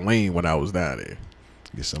try the lean when I was down there.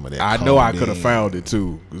 Get some of that. I know I could have found it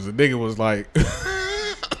too, because the nigga was like,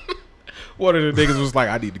 one of the niggas was like,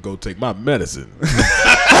 I need to go take my medicine.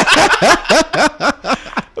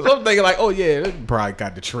 So I'm thinking like, oh yeah, they probably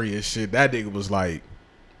got the tree and shit. That nigga was like,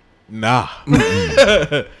 nah, need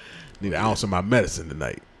an ounce of my medicine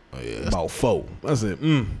tonight. Oh yeah, About 4. I said,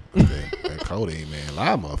 that codeine, man. A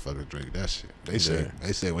lot of motherfuckers drink that shit. They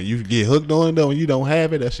say when you get hooked on it though, when you don't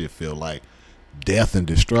have it, that shit feel like death and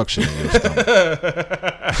destruction in your stomach.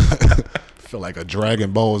 Feel like a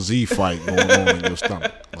Dragon Ball Z fight going on in your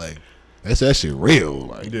stomach. Like that shit real.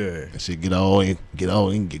 Like that shit get all in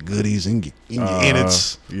your goodies and get in your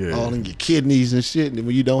innards, all in your kidneys and shit. And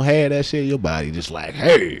when you don't have that shit, your body just like,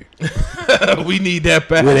 hey, we need that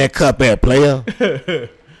back. Where that cup at, player?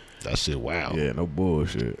 That shit wild. Yeah, no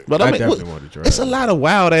bullshit. But I definitely want to try. It's a lot of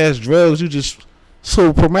wild ass drugs.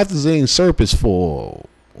 So promethazine syrup is for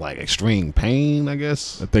like extreme pain, I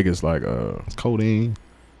guess. I think it's like it's codeine.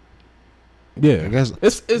 Yeah, I guess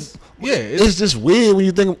it's just weird when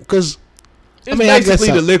you think, because it's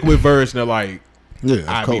basically the liquid version of like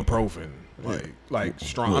ibuprofen, like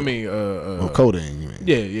strong. I mean, codeine. You mean?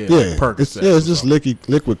 Yeah. It's just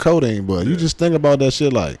liquid codeine. But you just think about that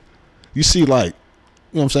shit, like you see, like,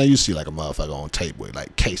 you know what I'm saying. You see like a motherfucker on tape with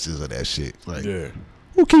like cases of that shit. Like,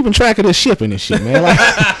 who keeping track of this shipping and shit, man? Like,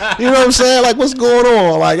 you know what I'm saying? Like, what's going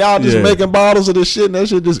on? Like, y'all just making bottles of this shit, and that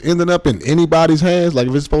shit just ending up in anybody's hands. Like,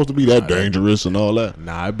 if it's supposed to be that dangerous and all that.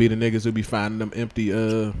 Nah, it'd be the niggas who be finding them empty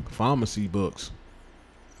pharmacy books.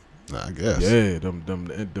 Nah, I guess. Yeah,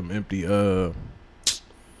 them empty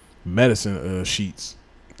medicine sheets.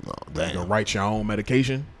 Oh, damn. You can write your own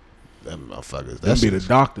medication. Them motherfuckers. Them be the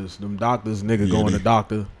doctors. Them doctors, nigga, going to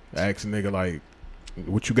doctor, ask a nigga like,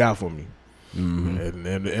 what you got for me?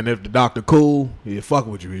 Mm-hmm. And if the doctor cool, he fuck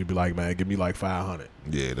with you. He'd be like, man, give me like 500.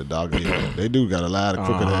 Yeah, the doctor. They do got a lot of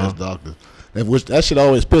crooked ass doctors. That shit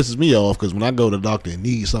always pisses me off, because when I go to the doctor and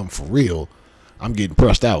need something for real, I'm getting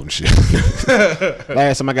pressed out and shit.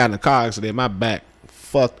 Last time I got in a car accident, my back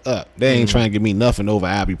fucked up. They ain't trying to give me nothing over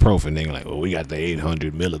ibuprofen. They like, we got the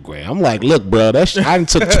 800 milligram. I'm like, look, bro, I done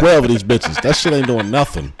took 12 of these bitches. That shit ain't doing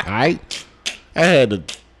nothing. All right, I had to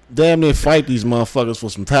damn near fight these motherfuckers for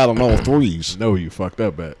some Tylenol 3s. No, you fucked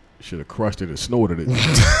up at. Should have crushed it and snorted it.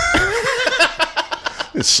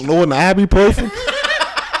 It's snorting the ibuprofen.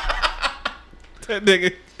 That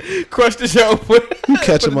nigga crushed the show. You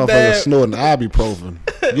catch a motherfucker snorting ibuprofen,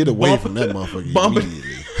 get away from that motherfucker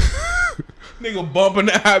immediately. Nigga bumping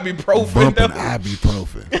the ibuprofen. Bumping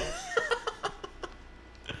ibuprofen.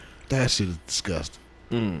 That shit is disgusting.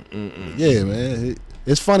 Yeah, man.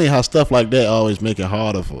 It's funny how stuff like that always make it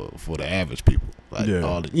harder for the average people. Like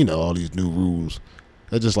all these new rules.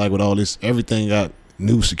 That's just like with all this, everything got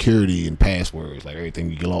new security and passwords. Like everything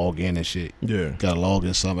you can log in and shit. Yeah. Gotta log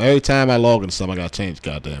in something. Every time I log in something, I gotta change the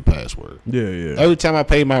goddamn password. Yeah. Every time I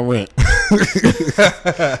pay my rent,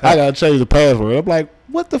 I gotta change the password. I'm like,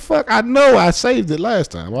 what the fuck? I know I saved it last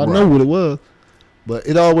time. I know what it was. But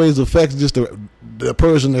it always affects just the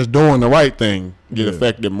person that's doing the right thing get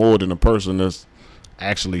affected more than the person that's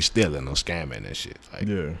actually stealing or scamming and shit. Like,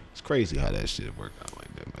 it's crazy how that shit work out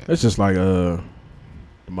like that, man. It's just like the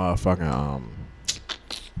motherfucking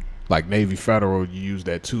like Navy Federal, you use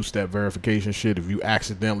that 2-step verification shit. If you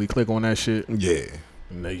accidentally click on that shit, and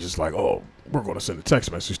they just like, oh, we're gonna send a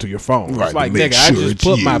text message to your phone. Right, it's like, nigga, I just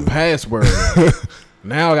put my password in.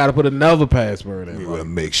 Now I gotta put another password in. We're gonna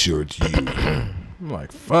make sure it's you. I'm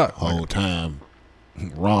like, fuck. Whole time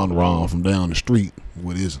Ron from down the street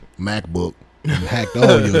with his MacBook and hacked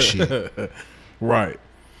all your shit. Right.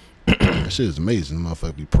 That shit is amazing.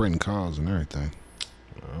 Motherfucker be printing cars and everything.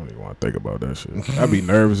 I don't even want to think about that shit. I be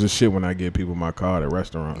nervous as shit when I give people my card at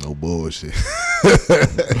restaurants. No bullshit.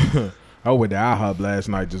 I went to IHOP last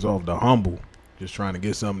night just off the humble, just trying to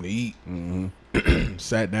get something to eat. Mm-hmm.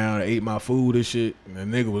 Sat down and ate my food and shit. And the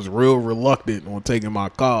nigga was real reluctant on taking my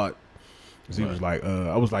card. Cause he was like,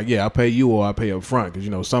 I was like, yeah, I'll pay you or I'll pay up front. Cause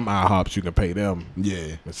you know, some IHOPs you can pay them.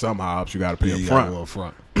 Yeah. And some IHOPs you gotta pay up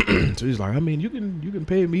front. So he's like, I mean, you can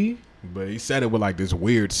pay me. But he said it with like this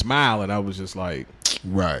weird smile, and I was just like,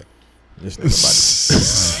 right. This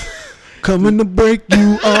nigga about to coming to break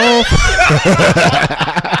you off.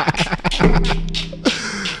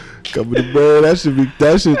 Coming to break,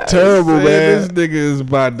 that shit terrible, man. This nigga is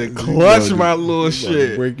about to clutch my little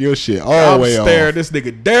shit. Break your shit all the way off. I'm staring this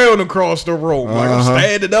nigga down across the room. Like I'm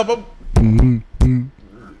standing up. What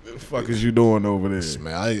the fuck is you doing over there?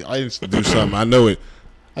 Man, I used to do something. I know it.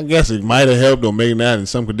 I guess it might have helped or maybe not in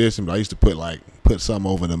some conditions, but I used to put something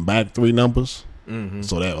over them back 3 numbers. Mm-hmm.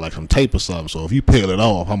 So that like some tape or something. So if you peel it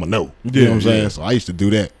off, I'ma know. You know what I'm saying? So I used to do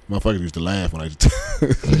that. Motherfuckers used to laugh when I used to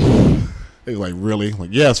they was like, really?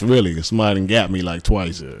 Like, yes, really. Somebody done got me like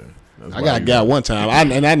twice. Yeah, I got one time. I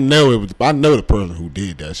know the person who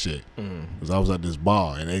did that shit. Because I was at this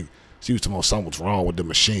bar and she was talking about something was wrong with the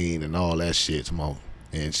machine and all that shit.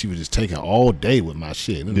 And she was just taking all day with my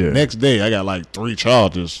shit. And the next day, I got like 3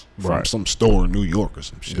 charges from some store in New York or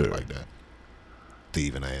some shit like that.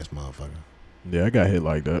 Thieving ass motherfucker. Yeah, I got hit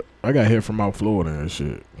like that. I got hit from out Florida and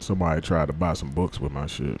shit. Somebody tried to buy some books with my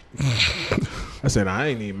shit. I said, I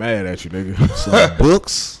ain't even mad at you, nigga. Some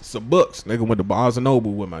books? Some books. Nigga went to Barnes &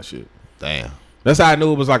 Noble with my shit. Damn. That's how I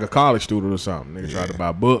knew it was like a college student or something. Nigga tried to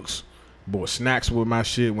buy books, bought snacks with my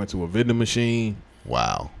shit, went to a vending machine.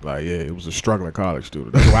 Wow. Like, yeah, it was a struggling college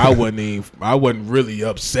student. That's why I wasn't really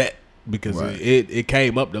upset because it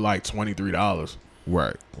came up to like $23.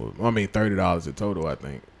 Right. Well, I mean, $30 in total, I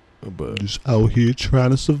think. But just out here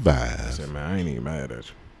trying to survive. I said, man, I ain't even mad at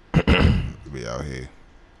you. Be out here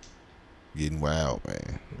getting wild,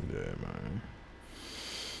 man. Yeah, man.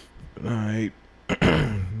 All right.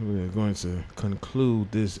 We're going to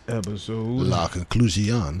conclude this episode. La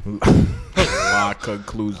conclusion. La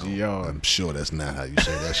conclusion. I'm sure that's not how you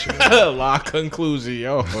say that shit. La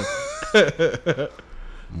conclusion.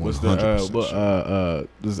 What's the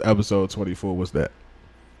this is episode 24. What's that?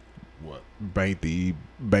 What? 24?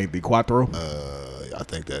 I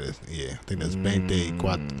think that is. Yeah, I think that's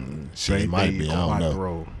 24. Shit, it might be. I don't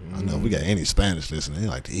know. I don't know if we got any Spanish listening. They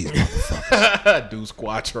like these motherfuckers. Dos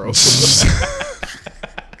cuatro.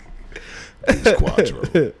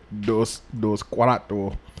 Dos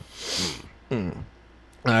cuatro. All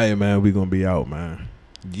right, man. We gonna be out, man.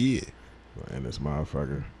 Yeah. And this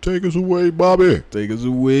motherfucker. Take us away, Bobby. Take us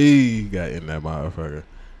away. Got in that motherfucker.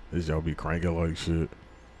 This y'all be cranking like shit.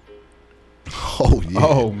 Oh, yeah.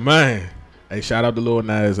 Oh, man. Hey, shout out to Lil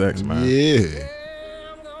Nas X, man. Yeah.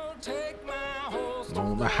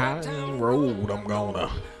 On the Hawaiian road, I'm gonna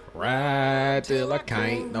ride till I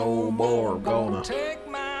can't no more. I'm gonna take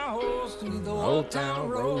my horse to the old town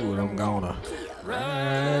road. I'm gonna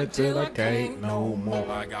ride till I can't no more.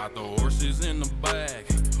 I got the horses in the back,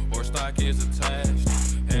 horse stock is attached.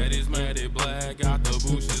 Head is matted black, got the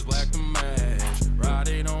bushes black to match.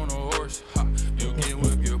 Riding on a horse, you can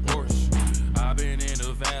whip your Porsche. I've been in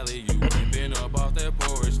the valley, you ain't been up off that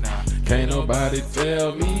porch now. Can't nobody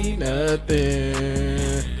tell me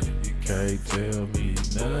nothing. You can't tell me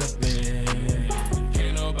nothing.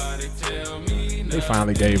 Can't nobody tell me nothing. They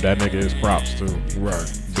finally gave that nigga his props too.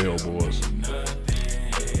 Right. Billboards.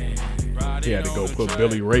 He had to go put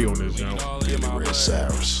Billy Ray on his jump. Billy Ray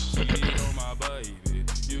Cyrus.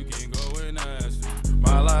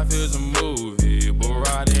 My life is a movie.